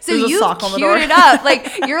 okay. So you queued it up.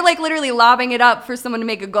 Like you're like literally lobbing it up for someone to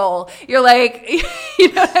make a goal. You're like,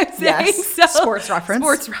 you know what I'm saying? Yes. So, sports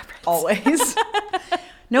reference. Always.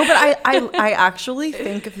 No, but I actually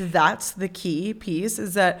think that's the key piece,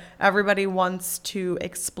 is that everybody wants to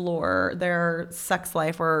explore their sex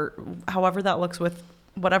life or however that looks with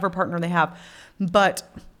whatever partner they have. But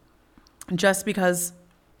just because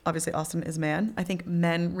obviously Austin is man, I think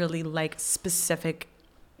men really like specific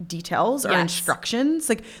details or instructions.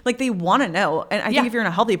 Like they want to know. And I think if you're in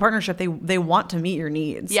a healthy partnership, they want to meet your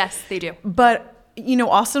needs. Yes, they do. But you know,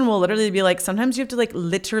 Austin will literally be like, sometimes you have to like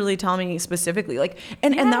literally tell me specifically, like,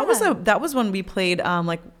 and that was when we played,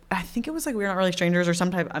 like, I think it was like We're Not Really Strangers or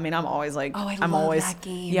some type. I mean, I'm always like, I'm always that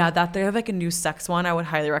game. Yeah, that they have like a new sex one. I would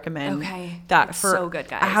highly recommend. Okay, that it's for so good,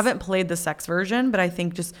 guys. I haven't played the sex version, but I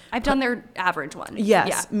think I've done their average one.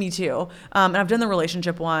 Yes, me too. And I've done the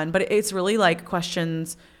relationship one, but it's really like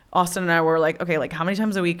questions. Austin and I were like, okay, like how many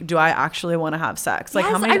times a week do I actually want to have sex? Like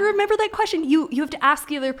yes, how many? I remember that question. You have to ask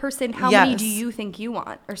the other person, how many do you think you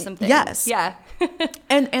want or something? Yes. Yeah.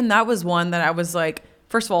 and that was one that I was like,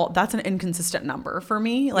 first of all, that's an inconsistent number for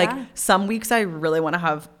me. Like some weeks I really want to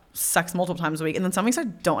have sex multiple times a week, and then some weeks I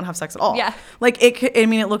don't have sex at all. Yeah. Like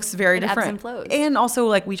it looks very different. Ebbs and flows. And also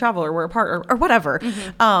like we travel or we're apart or whatever.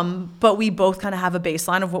 Mm-hmm. But we both kind of have a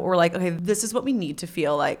baseline of what we're like, okay, this is what we need to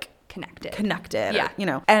feel like connected, yeah, or, you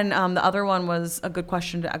know. And the other one was a good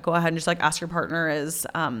question to go ahead and just like ask your partner is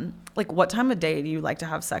like, what time of day do you like to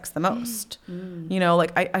have sex the most? You know,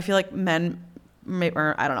 like I feel like men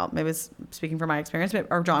or I don't know, maybe it's speaking from my experience,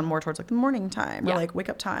 are drawn more towards like the morning time or like wake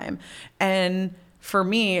up time. And for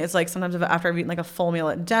me, it's like sometimes after I've eaten like a full meal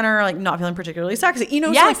at dinner, like not feeling particularly sexy, you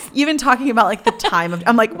know, so like even talking about like the time of,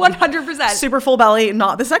 I'm like 100% super full belly,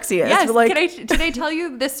 not the sexiest. Yes. But like, did I tell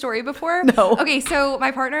you this story before? No. Okay. So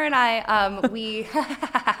my partner and I, we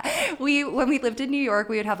when we lived in New York,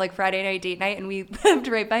 we would have like Friday night date night, and we lived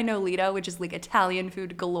right by Nolita, which is like Italian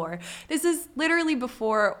food galore. This is literally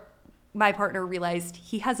before my partner realized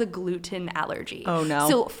he has a gluten allergy. Oh no.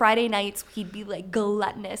 So Friday nights he'd be like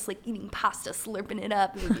gluttonous, like eating pasta, slurping it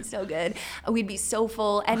up. It would be so good. We'd be so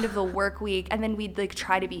full, end of the work week, and then we'd like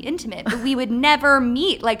try to be intimate, but we would never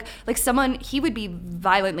meet. Like someone, he would be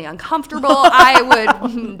violently uncomfortable. I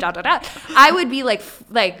would I would be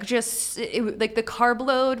like just like the carb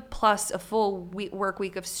load plus a full work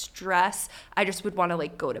week of stress. I just would want to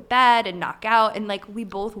like go to bed and knock out, and like we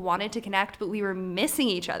both wanted to connect, but we were missing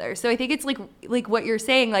each other. So I think it's like what you're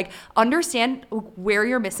saying, like understand where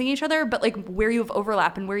you're missing each other, but like where you have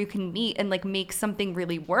overlap and where you can meet and like make something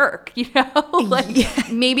really work, you know? Like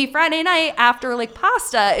maybe Friday night after like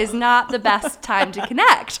pasta is not the best time to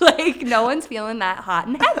connect. Like no one's feeling that hot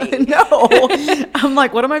and heavy. No. I'm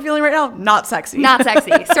like, what am I feeling right now? Not sexy. Not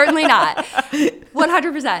sexy. Certainly not.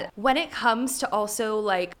 100%. When it comes to also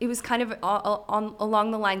like, it was kind of along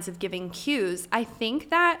the lines of giving cues. I think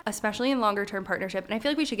that especially in longer term partnership, and I feel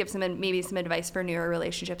like we should give maybe some advice for newer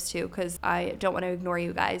relationships too, because I don't want to ignore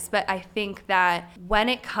you guys, but I think that when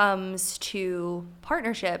it comes to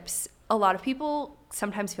partnerships, a lot of people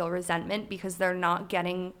sometimes feel resentment because they're not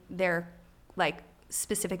getting their like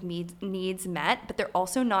specific needs met, but they're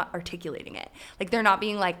also not articulating it. Like they're not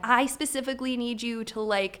being like, I specifically need you to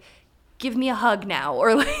like give me a hug now,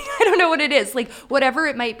 or like I don't know what it is, like whatever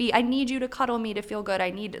it might be. I need you to cuddle me to feel good.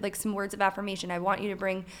 I need like some words of affirmation. I want you to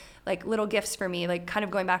bring like little gifts for me, like kind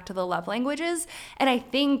of going back to the love languages. And I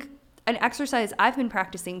think an exercise I've been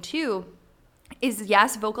practicing too is,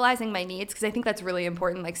 yes, vocalizing my needs, because I think that's really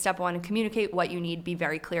important. Like step one, communicate what you need, be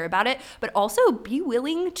very clear about it, but also be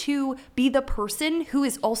willing to be the person who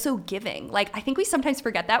is also giving. Like I think we sometimes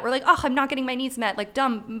forget that. We're like, oh, I'm not getting my needs met, like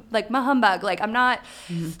dumb, like my humbug, like I'm not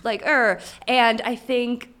like and I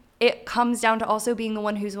think it comes down to also being the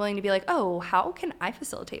one who's willing to be like, oh, how can I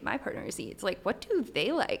facilitate my partner's needs? Like, what do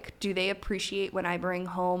they like? Do they appreciate when I bring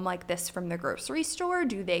home like this from the grocery store?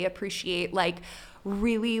 Do they appreciate like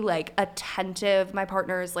really like attentive? My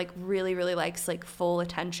partner is like really, really likes like full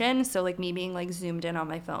attention. So like me being like zoomed in on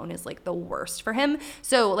my phone is like the worst for him.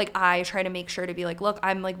 So like I try to make sure to be like, look,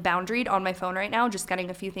 I'm like boundaried on my phone right now, just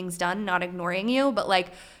getting a few things done, not ignoring you, but like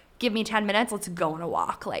give me 10 minutes, let's go on a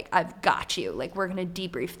walk. Like I've got you. Like we're going to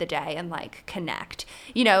debrief the day and like connect,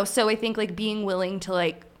 you know? So I think like being willing to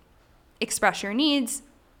like express your needs,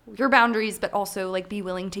 your boundaries, but also like be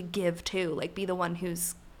willing to give too, like be the one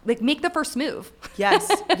who's like make the first move.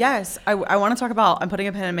 Yes. Yes. I want to talk about, I'm putting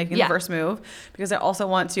a pin in making the first move, because I also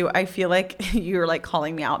want to, I feel like you're like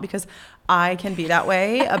calling me out, because I can be that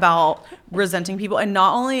way about resenting people, and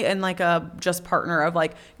not only in like a just partner of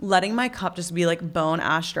like letting my cup just be like bone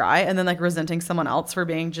ash dry, and then like resenting someone else for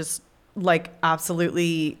being just like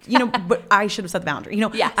absolutely, you know, but I should have set the boundary, you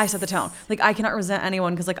know, I set the tone. Like I cannot resent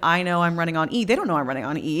anyone because like I know I'm running on E. They don't know I'm running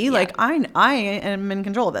on E. Like I am in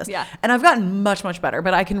control of this. Yeah. And I've gotten much, much better,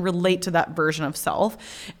 but I can relate to that version of self.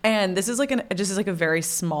 And this is like just is like a very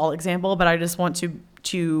small example, but I just want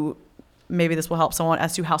to maybe this will help someone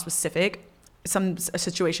as to how specific a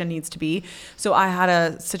situation needs to be. So I had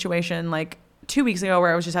a situation like 2 weeks ago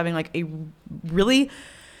where I was just having like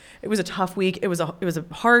it was a tough week. It was a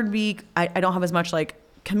hard week. I don't have as much like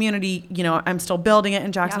community, you know, I'm still building it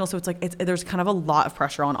in Jacksonville. So it's like, there's kind of a lot of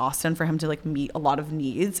pressure on Austin for him to like meet a lot of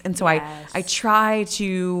needs. And so I try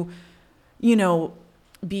to, you know,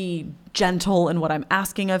 be gentle in what I'm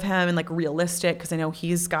asking of him and like realistic, because I know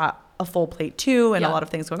he's got a full plate too and a lot of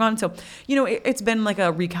things going on. So, you know, it's been like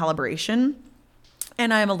a recalibration.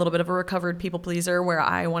 And I'm a little bit of a recovered people pleaser where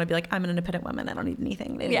I want to be like, I'm an independent woman. I don't need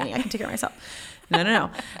anything. I can take care of myself. No.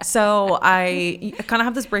 So I kind of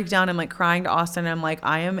have this breakdown. I'm like crying to Austin. I'm like,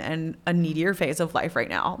 I am in a needier phase of life right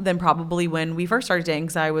now than probably when we first started dating,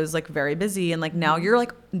 because I was like very busy. And like now you're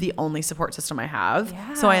like the only support system I have.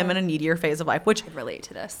 Yeah. So I am in a needier phase of life, which I relate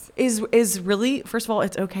to this. Is really, first of all,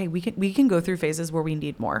 it's okay. We can go through phases where we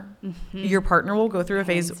need more. Mm-hmm. Your partner will go through a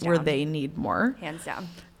phase where they need more. Hands down.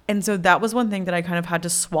 And so that was one thing that I kind of had to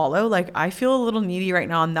swallow. Like I feel a little needy right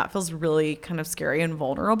now, and that feels really kind of scary and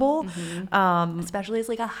vulnerable. Mm-hmm. Especially as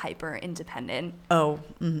like a hyper independent.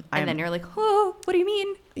 And then you're like, oh, what do you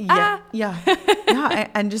mean? Yeah.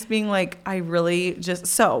 And just being like, I really just,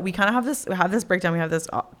 so we kind of have this breakdown. We have this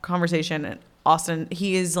conversation, and Austin,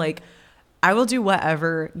 he is like, I will do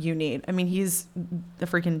whatever you need. I mean, he's the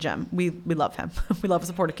freaking gem. We love him. We love a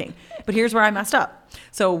supportive king. But here's where I messed up.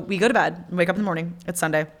 So we go to bed, wake up in the morning. It's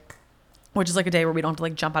Sunday, which is like a day where we don't have to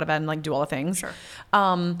like jump out of bed and like do all the things. Sure.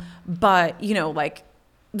 But you know, like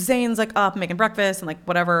Zane's like up making breakfast and like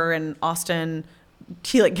whatever. And Austin,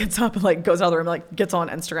 he like gets up and like goes out of the room, like gets on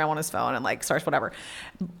Instagram on his phone and like starts whatever.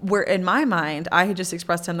 Where in my mind, I had just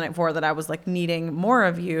expressed to him the night before that I was like needing more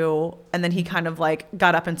of you. And then he kind of like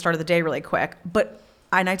got up and started the day really quick.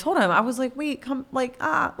 And I told him, I was like, wait, come, like,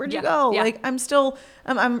 where'd you go? Yeah. Like, I'm still,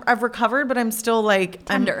 I've recovered, but I'm still like,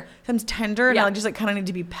 tender. I'm tender, and I just like kind of need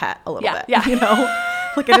to be pet a little bit, you know?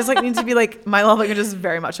 Like, I just like need to be like, my love language is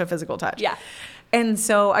very much a physical touch. Yeah. And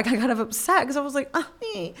so I got kind of upset because I was like,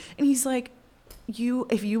 and he's like,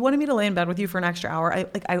 if you wanted me to lay in bed with you for an extra hour,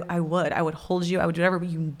 I would hold you, I would do whatever, but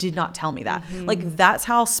you did not tell me that. Mm-hmm. Like, that's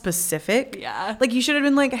how specific. Yeah. Like, you should have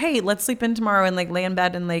been like, hey, let's sleep in tomorrow and like lay in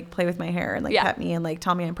bed and like play with my hair and like pet me and like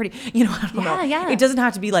tell me I'm pretty. You know, I don't know. Yeah. It doesn't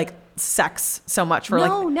have to be like sex so much for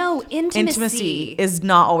No, intimacy is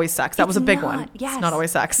not always sex. That was a big one. Yes. It's not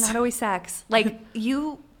always sex. Not always sex. Like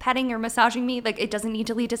you petting or massaging me, like it doesn't need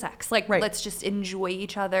to lead to sex. Like let's just enjoy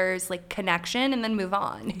each other's like connection and then move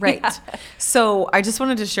on. Right. Yeah. So I just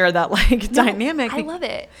wanted to share that like dynamic. I love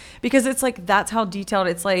it. Because it's like, that's how detailed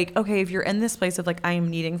it's like, okay, if you're in this place of like, I am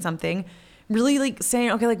needing something, really like saying,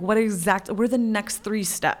 okay, like what are the next 3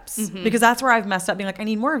 steps? Mm-hmm. Because that's where I've messed up, being like, I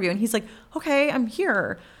need more of you. And he's like, okay, I'm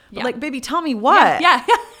here. But like, baby, tell me what. Yeah.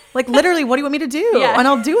 Like, literally, what do you want me to do? Yeah. And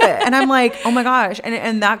I'll do it. And I'm like, oh my gosh.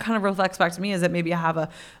 And that kind of reflects back to me is that maybe I have a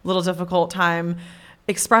little difficult time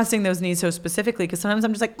expressing those needs so specifically, because sometimes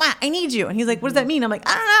I'm just like, I need you. And he's like, what does that mean? I'm like,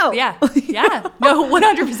 I don't know. Yeah. No,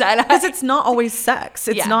 100%. Because it's not always sex.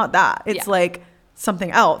 It's not that. It's like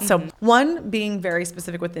something else. So one, being very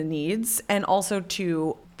specific with the needs, and also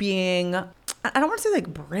two, being, I don't want to say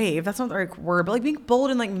like brave. That's not the right word, but like being bold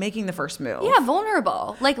and like making the first move. Yeah,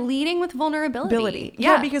 vulnerable. Like leading with vulnerability.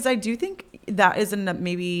 Yeah, because I do think that is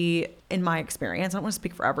maybe in my experience, I don't want to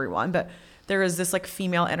speak for everyone, but there is this like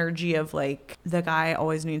female energy of like the guy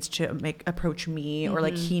always needs to approach me, or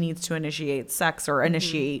like he needs to initiate sex or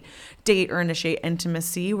initiate date or initiate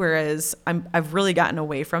intimacy, whereas I've really gotten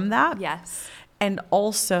away from that. Yes. And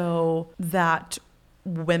also that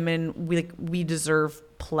women, we deserve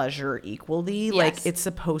pleasure equally. Yes. Like it's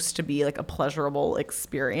supposed to be like a pleasurable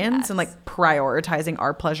experience, and like prioritizing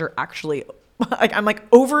our pleasure actually, like I'm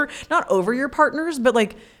like not over your partners, but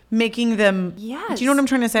like making them. Yes. Do you know what I'm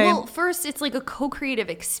trying to say? Well, first, it's like a co-creative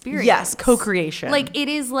experience. Yes, co-creation. Like it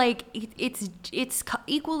is like it's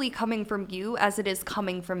equally coming from you as it is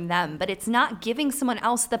coming from them, but it's not giving someone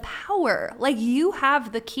else the power. Like you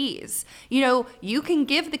have the keys. You know, you can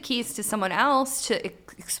give the keys to someone else to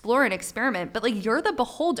explore and experiment, but like you're the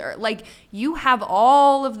beholder. Like you have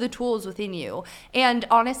all of the tools within you. And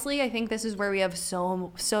honestly, I think this is where we have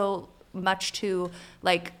so much to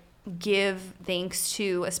like give thanks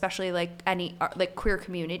to, especially like any like queer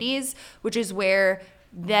communities, which is where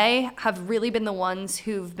they have really been the ones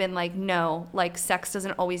who've been like, no, like sex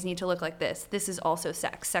doesn't always need to look like this. This is also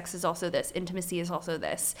sex. Sex is also this. Intimacy is also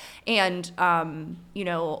this. And, you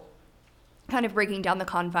know, kind of breaking down the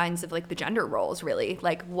confines of like the gender roles, really,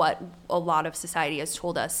 like what a lot of society has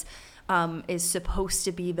told us is supposed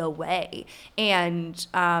to be the way. And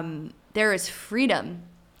there is freedom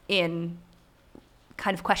in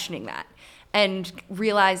kind of questioning that and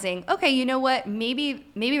realizing, okay, you know what, maybe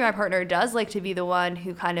my partner does like to be the one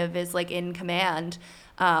who kind of is like in command.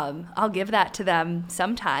 I'll give that to them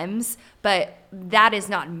sometimes, but that is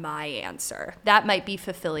not my answer. That might be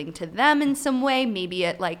fulfilling to them in some way. Maybe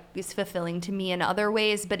it like is fulfilling to me in other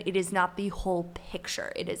ways, but it is not the whole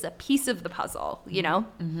picture. It is a piece of the puzzle, you know?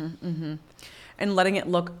 And letting it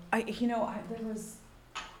look,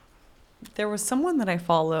 there was someone that I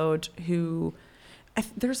followed who,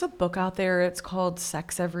 there's a book out there. It's called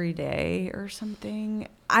Sex Every Day or something.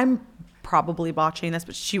 I'm probably botching this,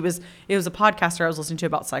 but it was a podcaster I was listening to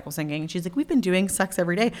about cycle syncing. And she's like, we've been doing sex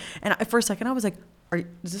every day. And for a second I was like,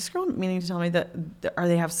 is this girl meaning to tell me that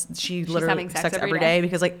she's literally having sex every day?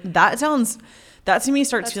 Because like that to me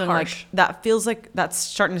starts feeling harsh. Like that feels like that's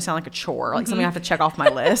starting to sound like a chore, like something I have to check off my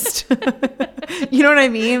list. You know what I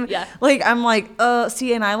mean? Yeah. Like I'm like,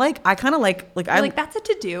 see, and I kind of like I like that's a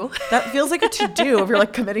to-do. That feels like a to-do if you're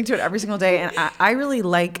like committing to it every single day. And I really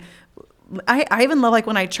like, I even love like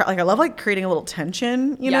when I try, like I love like creating a little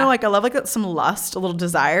tension, you know, like I love like some lust, a little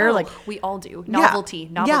desire. Like we all do. Novelty,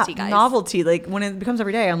 guys. Novelty. Like when it becomes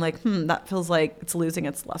every day, I'm like, that feels like it's losing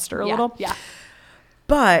its luster a little. Yeah.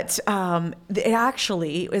 But it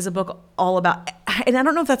actually is a book all about, and I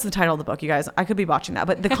don't know if that's the title of the book, you guys. I could be botching that.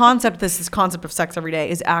 But the concept, this concept of sex every day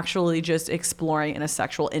is actually just exploring in a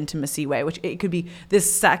sexual intimacy way, which it could be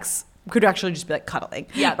this sex could actually just be like cuddling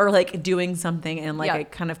or like doing something and like a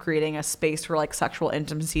kind of creating a space for like sexual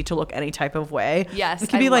intimacy to look any type of way. Yes, it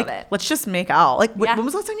could be like, let's just make out. Like when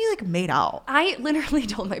was the last time you like made out? I literally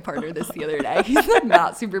told my partner this the other day. He's like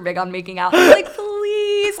not super big on making out. I'm like,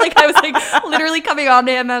 please. Like I was like literally coming on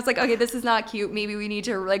to him. I was like, okay, this is not cute. Maybe we need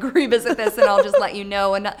to like revisit this and I'll just let you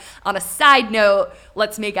know. And on a side note,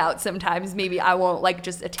 let's make out sometimes. Maybe I won't like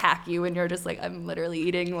just attack you and you're just like, I'm literally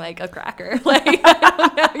eating like a cracker. Like I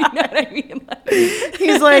don't know, you know what I mean? Like,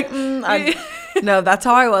 he's like, no, that's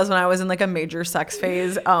how I was when I was in like a major sex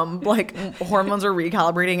phase. Like hormones are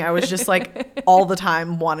recalibrating. I was just like all the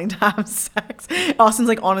time wanting to have sex. Austin's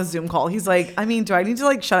like on a Zoom call. He's like, I mean, do I need to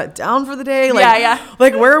like shut it down for the day? Like,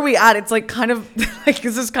 like where are we at? It's like kind of like,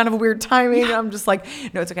 is this kind of a weird timing? And I'm just like,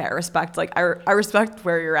 no, it's okay. I respect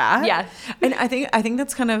where you're at. Yeah. And I think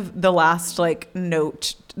that's kind of the last like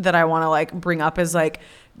note that I want to like bring up is like,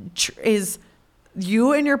 is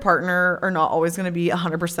you and your partner are not always going to be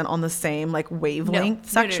 100% on the same like wavelength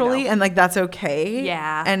sexually. No. And like, that's okay.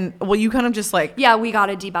 Yeah. And well, you kind of just like, yeah, we got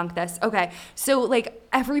to debunk this. Okay. So like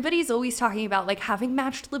everybody's always talking about like having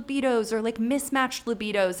matched libidos or like mismatched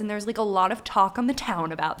libidos. And there's like a lot of talk on the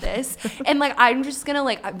town about this. And like, I'm just going to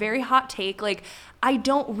like a very hot take. Like, I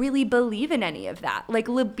don't really believe in any of that. Like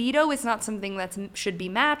libido is not something that should be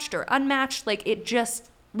matched or unmatched. Like it just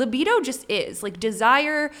libido just is. Like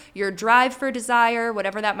desire, your drive for desire,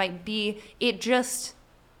 whatever that might be, it just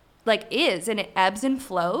like is, and it ebbs and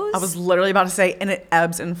flows. I was literally about to say, and it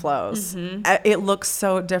ebbs and flows. It looks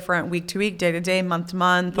so different week to week, day to day, month to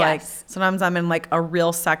month. Yes. Like sometimes I'm in like a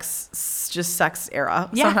real sex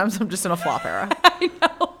era. Yeah. Sometimes I'm just in a flop era. I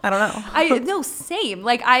know. I don't know. No, same.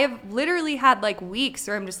 Like I have literally had like weeks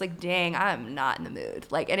where I'm just like, dang, I'm not in the mood.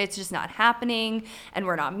 Like, and it's just not happening, and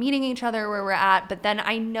we're not meeting each other where we're at. But then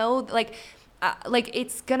I know like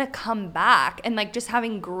it's gonna come back, and like just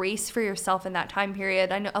having grace for yourself in that time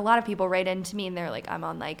period. I know a lot of people write into me and they're like, I'm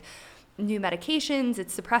on like new medications,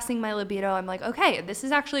 it's suppressing my libido. I'm like, okay, this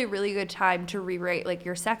is actually a really good time to rewrite like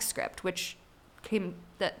your sex script, which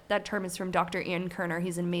that term is from Dr. Ian Kerner.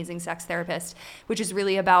 He's an amazing sex therapist, which is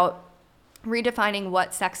really about redefining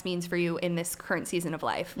what sex means for you in this current season of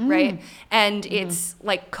life, right? And it's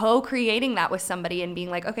like co-creating that with somebody and being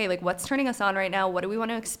like, okay, like what's turning us on right now? What do we want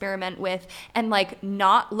to experiment with? And like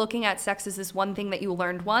not looking at sex as this one thing that you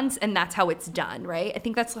learned once and that's how it's done, right? I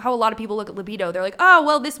think that's how a lot of people look at libido. They're like, oh,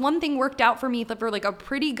 well, this one thing worked out for me for like a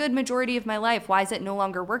pretty good majority of my life. Why is it no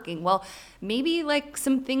longer working? Well, maybe like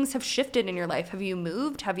some things have shifted in your life. Have you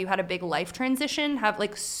moved? Have you had a big life transition? Have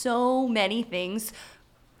like so many things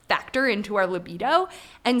factor into our libido.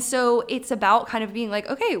 And so it's about kind of being like,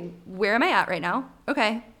 okay, where am I at right now?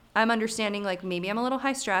 Okay, I'm understanding like maybe I'm a little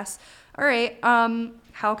high stress. All right,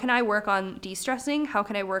 how can I work on de-stressing? How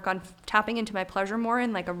can I work on tapping into my pleasure more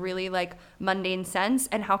in like a really like mundane sense?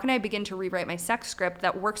 And how can I begin to rewrite my sex script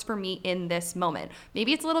that works for me in this moment?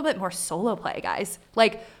 Maybe it's a little bit more solo play, guys.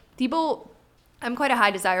 Like I'm quite a high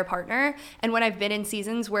desire partner, and when I've been in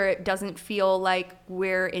seasons where it doesn't feel like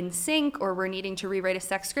we're in sync or we're needing to rewrite a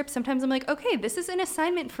sex script, sometimes I'm like, okay, this is an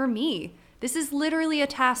assignment for me. This is literally a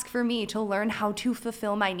task for me to learn how to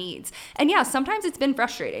fulfill my needs. And yeah, sometimes it's been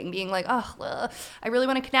frustrating being like, oh, I really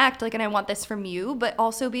want to connect, like, and I want this from you, but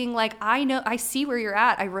also being like, I see where you're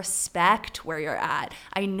at. I respect where you're at.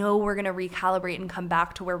 I know we're going to recalibrate and come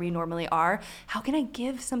back to where we normally are. How can I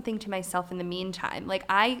give something to myself in the meantime? Like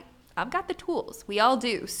I've got the tools. We all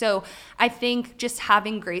do. So I think just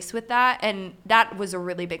having grace with that, and that was a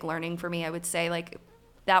really big learning for me, I would say. Like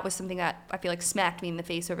that was something that I feel like smacked me in the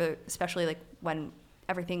face over, especially like when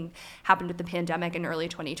everything happened with the pandemic in early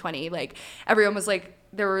 2020. Like everyone was like,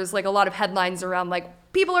 there was like a lot of headlines around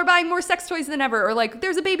like people are buying more sex toys than ever, or like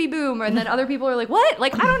there's a baby boom, and then other people are like, what?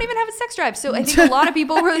 Like I don't even have a sex drive. So I think a lot of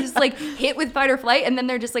people were just like hit with fight or flight, and then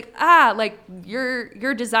they're just like, like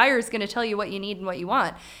your desire is going to tell you what you need and what you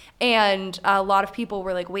want. And a lot of people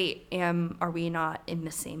were like, wait, are we not in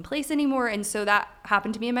the same place anymore? And so that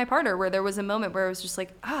happened to me and my partner, where there was a moment where it was just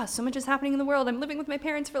like, so much is happening in the world. I'm living with my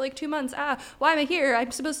parents for like 2 months. Why am I here?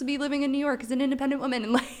 I'm supposed to be living in New York as an independent woman.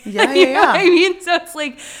 And like, you know what I mean? So it's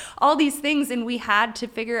like all these things, and we had to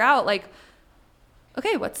figure out like,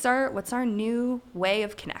 okay, what's our new way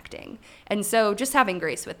of connecting? And so just having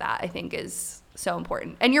grace with that, I think, is so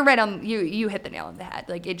important. And you're right on, you hit the nail on the head.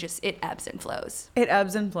 Like it ebbs and flows. It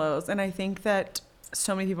ebbs and flows. And I think that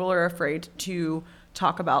so many people are afraid to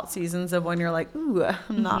talk about seasons of when you're like, ooh,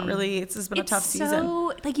 I'm not really, it's just been a tough season.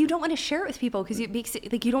 So like you don't want to share it with people because it makes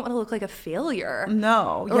it like you don't want to look like a failure.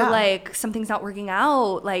 No. Or like something's not working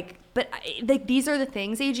out. Like, but like these are the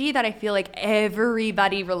things, AG, that I feel like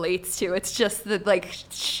everybody relates to. It's just the like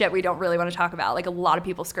shit we don't really want to talk about. Like a lot of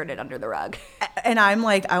people skirt it under the rug. And I'm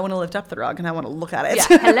like, I want to lift up the rug and I want to look at it.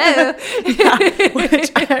 Yeah,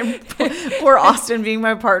 hello. Poor Austin being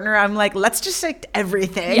my partner. I'm like, let's just like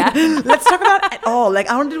everything. Yeah. Let's talk about it all. Like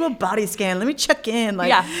I want to do a body scan. Let me check in.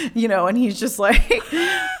 Like, you know, and he's just like,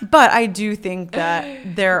 but I do think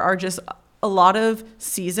that there are just a lot of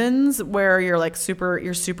seasons where you're like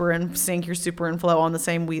you're super in sync, you're super in flow on the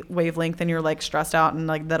same wavelength, and you're like stressed out and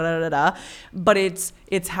like da. But it's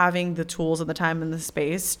having the tools and the time and the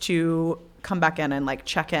space to come back in and like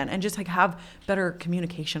check in and just like have better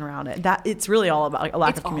communication around it. That it's really all about like a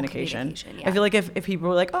lack of communication. Yeah. I feel like if people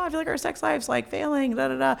were like, oh, I feel like our sex life's like failing,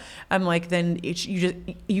 I'm like, then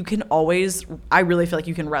you can always, I really feel like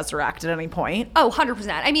you can resurrect at any point. Oh, 100%.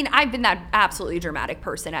 I mean, I've been that absolutely dramatic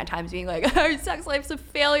person at times being like, our sex life's a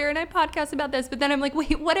failure and I podcast about this, but then I'm like,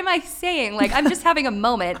 wait, what am I saying? Like, I'm just having a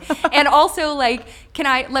moment. And also like,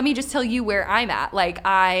 let me just tell you where I'm at. Like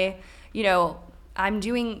I'm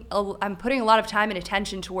putting a lot of time and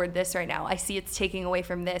attention toward this right now. I see it's taking away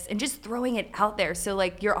from this, and just throwing it out there. So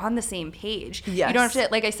like you're on the same page. Yes. You don't have to,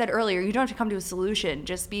 like I said earlier, you don't have to come to a solution.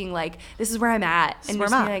 Just being like, this is where I'm at. And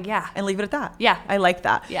just being like, yeah. And leave it at that. Yeah. I like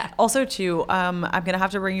that. Yeah. Also too, I'm going to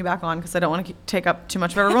have to bring you back on because I don't want to take up too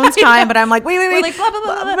much of everyone's time, but I'm like, wait. We're like, blah, blah,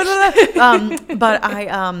 blah, blah, blah. But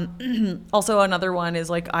I, also another one is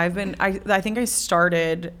like, I think I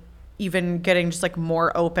started even getting just like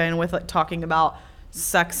more open with like talking about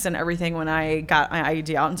sex and everything when I got my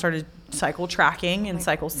IUD out and started cycle tracking and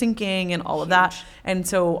cycle syncing and all of that. And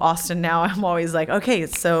so Austin, now I'm always like, okay,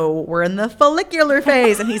 so we're in the follicular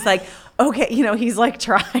phase. And he's like, okay, he's like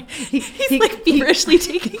trying. He's like feverishly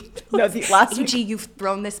taking. No, last week. You've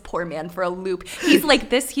thrown this poor man for a loop. He's like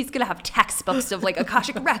this. He's gonna have textbooks of like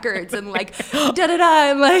Akashic records and like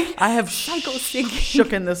I'm like, I have cycle syncing.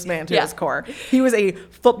 Shooken this man to his core. He was a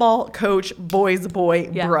football coach, boys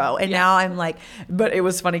boy, bro, and now I'm like. But it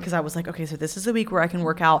was funny because I was like, okay, so this is a week where I can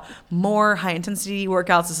work out more high intensity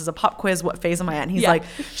workouts. This is a pop quiz. What phase am I at? And he's like,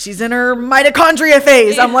 she's in her mitochondria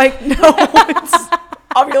phase. I'm like, no, it's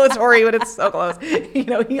ovulatory, but it's so close.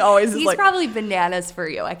 He always is like. He's probably bananas for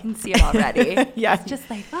you. I can see it already. Yeah. He's just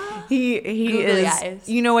like, he is. Eyes.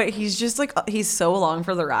 You know what? He's just like, he's so along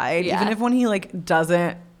for the ride. Yeah. Even if when he like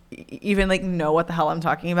doesn't even like know what the hell I'm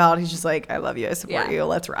talking about, he's just like, I love you, I support you,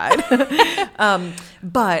 let's ride.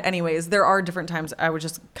 But anyways, there are different times. I was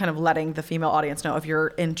just kind of letting the female audience know if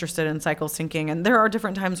you're interested in cycle syncing, and there are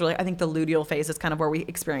different times where like I think the luteal phase is kind of where we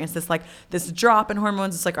experience this like this drop in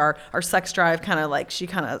hormones. It's like our sex drive kind of like she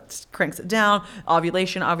kind of cranks it down.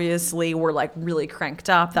 Ovulation, obviously, we're like really cranked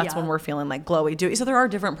up. That's when we're feeling like glowy dewy. So there are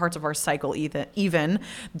different parts of our cycle even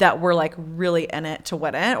that we're like really in it to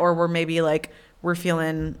win it, or we're maybe like we're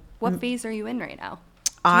feeling. What phase are you in right now?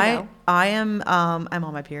 I am I'm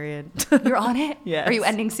on my period. You're on it? Yes. Are you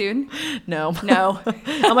ending soon? No.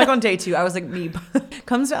 I'm like on day 2. I was like, me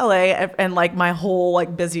comes to LA and like my whole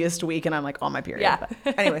like busiest week, and I'm like on my period. Yeah.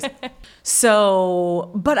 But anyways,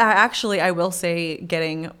 so but I will say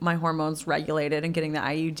getting my hormones regulated and getting the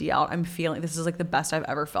IUD out, I'm feeling this is like the best I've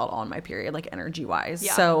ever felt on my period, like energy wise.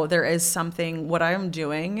 Yeah. So there is something what I am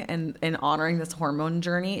doing and honoring this hormone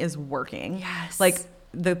journey is working. Yes. Like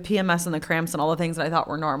the PMS and the cramps and all the things that I thought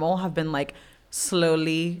were normal have been like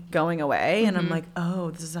slowly going away. And I'm like,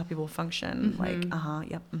 oh, this is how people function. Like,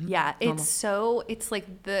 yep. Yeah. Normal. It's like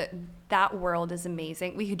that world is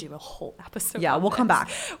amazing. We could do a whole episode. Yeah. We'll come back.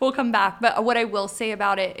 But what I will say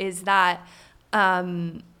about it is that,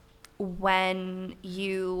 when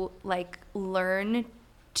you like learn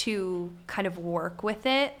to kind of work with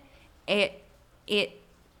it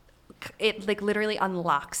like literally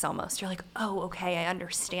unlocks almost. You're like, oh, okay, I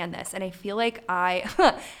understand this. And I feel like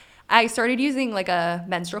I started using like a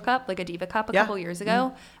menstrual cup, like a Diva cup a couple years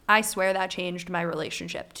ago. I swear that changed my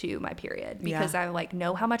relationship to my period because I like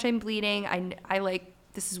know how much I'm bleeding. I like,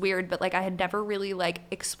 this is weird, but like I had never really like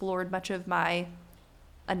explored much of my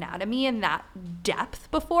anatomy in that depth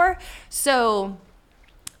before. So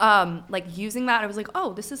like using that, I was like,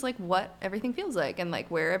 oh, this is like what everything feels like and like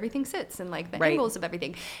where everything sits and like the angles of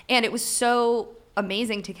everything. And it was so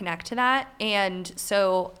amazing to connect to that. And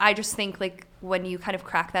so I just think like when you kind of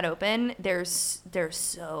crack that open, there's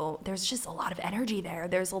just a lot of energy there.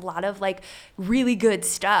 There's a lot of like really good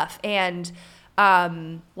stuff. And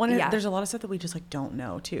there's a lot of stuff that we just like don't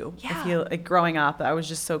know too. I feel like growing up, I was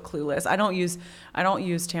just so clueless. I don't use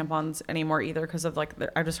tampons anymore either because of like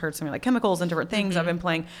I just heard something like chemicals and different things. I've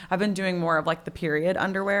been doing more of like the period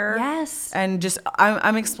underwear. Yes. And just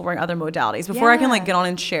I'm exploring other modalities before I can like get on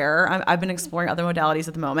and share. I've been exploring other modalities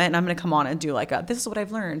at the moment, and I'm gonna come on and do like this is what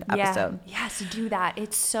I've learned episode. Yes, do that.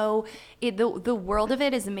 It's so the world of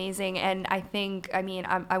it is amazing, and I think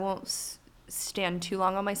I won't stand too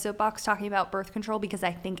long on my soapbox talking about birth control because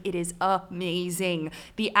I think it is amazing.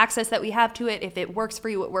 The access that we have to it, if it works for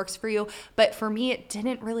you, it works for you. But for me, it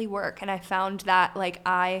didn't really work. And I found that like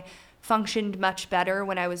I functioned much better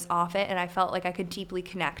when I was off it, and I felt like I could deeply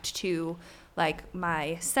connect to like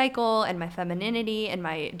my cycle and my femininity and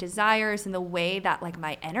my desires and the way that like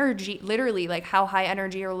my energy, literally like how high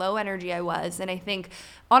energy or low energy I was. And I think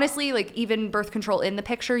honestly, like even birth control in the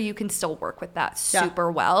picture, you can still work with that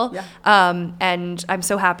super well. Yeah. And I'm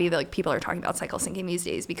so happy that like people are talking about cycle syncing these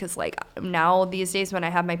days because like now these days when I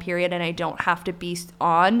have my period and I don't have to be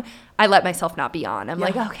on, I let myself not be on. I'm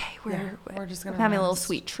like, okay, we're just gonna having a little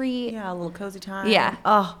sweet treat. Yeah, a little cozy time. Yeah.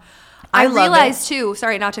 Oh, I realized too,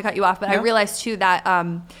 sorry not to cut you off, but I realized too that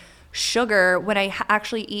sugar, when I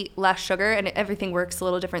actually eat less sugar, and everything works a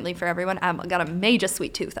little differently for everyone. I've got a major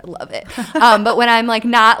sweet tooth. I love it. But when I'm like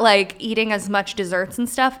not like eating as much desserts and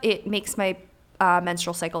stuff, it makes my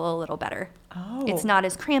menstrual cycle a little better. Oh. It's not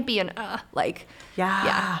as crampy and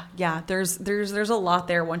Yeah. There's a lot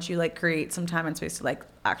there once you like create some time and space to like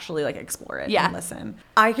actually like explore it and listen.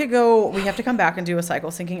 We have to come back and do a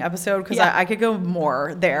cycle syncing episode because I could go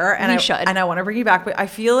more there and I want to bring you back, but I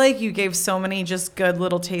feel like you gave so many just good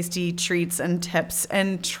little tasty treats and tips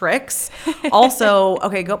and tricks. Also,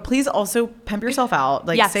 okay, please also pimp yourself out.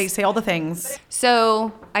 Like say all the things.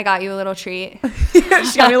 So I got you a little treat. She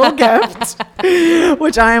got me a little gift,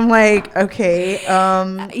 which I'm like, okay.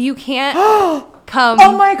 You can't come.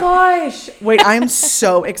 Oh my gosh. Wait, I'm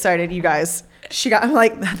so excited, you guys. I'm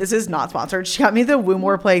like, this is not sponsored. She got me the Woo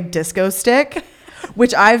More Play disco stick,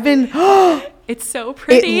 which I've been. It's so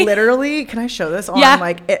pretty. It literally, can I show this on? Yeah,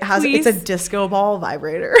 like it's a disco ball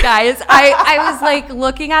vibrator. Guys, I was like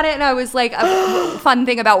looking at it and I was like, a fun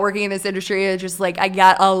thing about working in this industry is just like I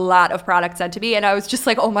got a lot of products sent to me and I was just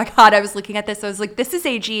like, oh my God, I was looking at this. I was like, this is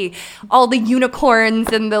AG. All the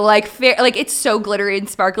unicorns and the like fair, like it's so glittery and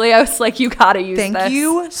sparkly. I was like, you gotta use this. Thank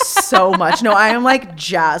you so much. No, I am like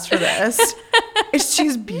jazzed for this.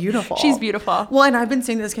 She's beautiful. She's beautiful. Well, and I've been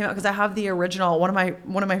seeing this came out because I have the original. One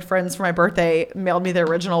of my friends for my birthday mailed me the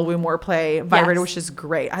original Woo More Play vibrator, which is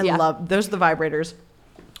great. I love those. Are the vibrators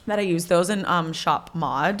that I use. Those in Shop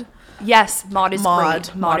Mod. Yes, Mod is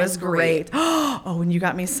great. Mod is great. Oh, and you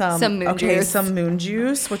got me some moon juice. Some moon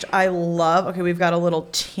juice, which I love. Okay, we've got a little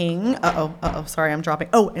ting. Sorry, I'm dropping.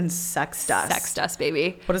 Oh, and sex dust. Sex dust,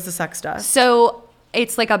 baby. What is the sex dust? So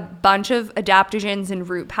it's like a bunch of adaptogens and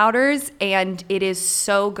root powders, and it is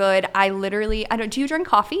so good. Do you drink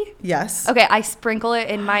coffee? Yes. Okay, I sprinkle it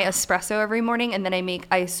in my espresso every morning, and then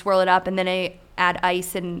I swirl it up, and then I add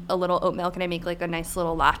ice and a little oat milk, and I make like a nice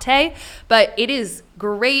little latte. But it is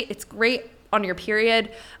great. It's great on your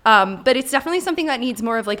period. But it's definitely something that needs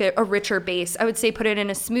more of like a richer base. I would say put it in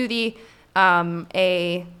a smoothie,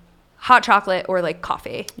 a hot chocolate, or like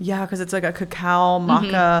coffee. Yeah, because it's like a cacao,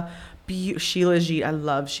 maca, Sheila Jeet. I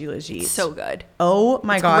love Sheila Jeet. So good. Oh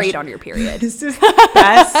my gosh. Great on your period. This is the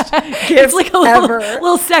best gift it's like a ever.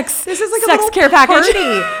 Little sex. This is like sex a care package.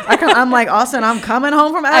 I'm like, Austin, I'm coming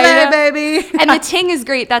home from LA, baby. And the ting is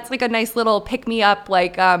great. That's like a nice little pick me up,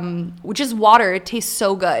 like which is water. It tastes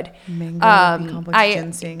so good. Mango,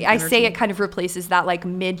 ginseng. I say it kind of replaces that like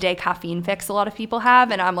midday caffeine fix a lot of people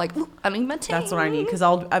have, and I'm like, I need my ting. That's what I need because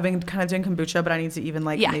I've been kind of doing kombucha, but I need to even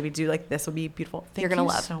maybe do like this would be beautiful. You're gonna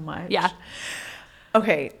love so much. Yeah.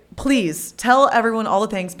 Okay, please tell everyone all the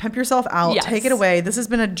things. Pimp yourself out. Yes. Take it away. This has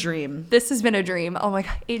been a dream. This has been a dream. Oh my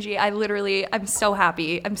God, AG, I'm so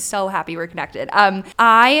happy. I'm so happy we're connected.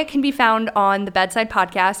 I can be found on the Bedside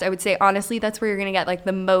Podcast. I would say, honestly, that's where you're going to get like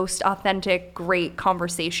the most authentic, great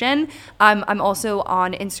conversation. I'm also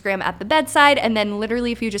on Instagram at The Bedside. And then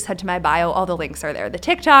literally, if you just head to my bio, all the links are there. The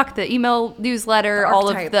TikTok, the email newsletter, all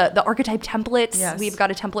of the archetype templates. Yes. We've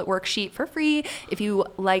got a template worksheet for free. If you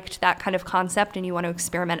liked that kind of concept and you want to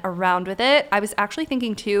experiment around with it. I was actually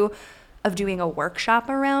thinking too of doing a workshop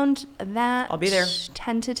around that. I'll be there.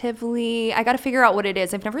 Tentatively. I got to figure out what it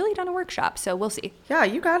is. I've never really done a workshop, so we'll see. Yeah,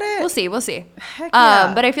 you got it. We'll see. Heck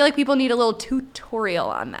yeah. But I feel like people need a little tutorial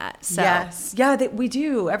on that. So. Yes. Yeah, we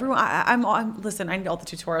do. Everyone, listen, I need all the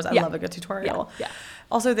tutorials. I love a good tutorial. Yeah.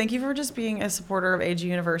 Also, thank you for just being a supporter of AG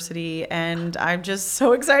University, and I'm just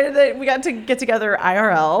so excited that we got to get together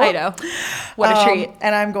IRL. I know. What a treat.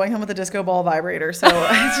 And I'm going home with a disco ball vibrator, so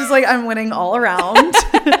it's just like I'm winning all around.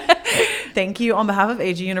 Thank you on behalf of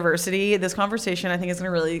AG University. This conversation, I think, is going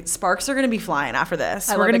to really, sparks are going to be flying after this.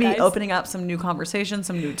 We're going to be opening up some new conversations,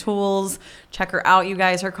 some new tools. Check her out, you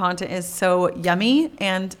guys. Her content is so yummy,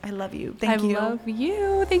 and I love you. Thank you. I love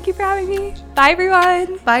you. Thank you for having me. Bye,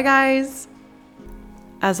 everyone. Bye, guys.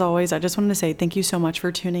 As always, I just wanted to say thank you so much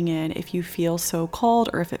for tuning in. If you feel so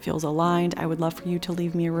called or if it feels aligned, I would love for you to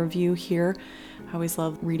leave me a review here. I always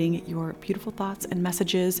love reading your beautiful thoughts and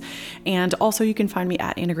messages. And also you can find me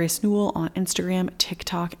at Anna Grace Newell on Instagram,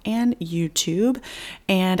 TikTok, and YouTube.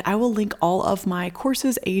 And I will link all of my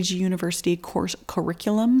courses, AG University course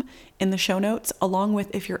curriculum in the show notes, along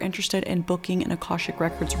with if you're interested in booking an Akashic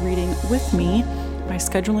Records reading with me. My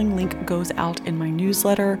scheduling link goes out in my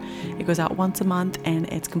newsletter. It goes out once a month and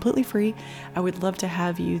it's completely free. I would love to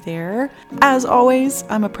have you there. As always,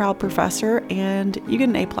 I'm a proud professor and you get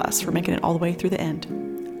an A+ for making it all the way through the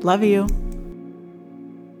end. Love you.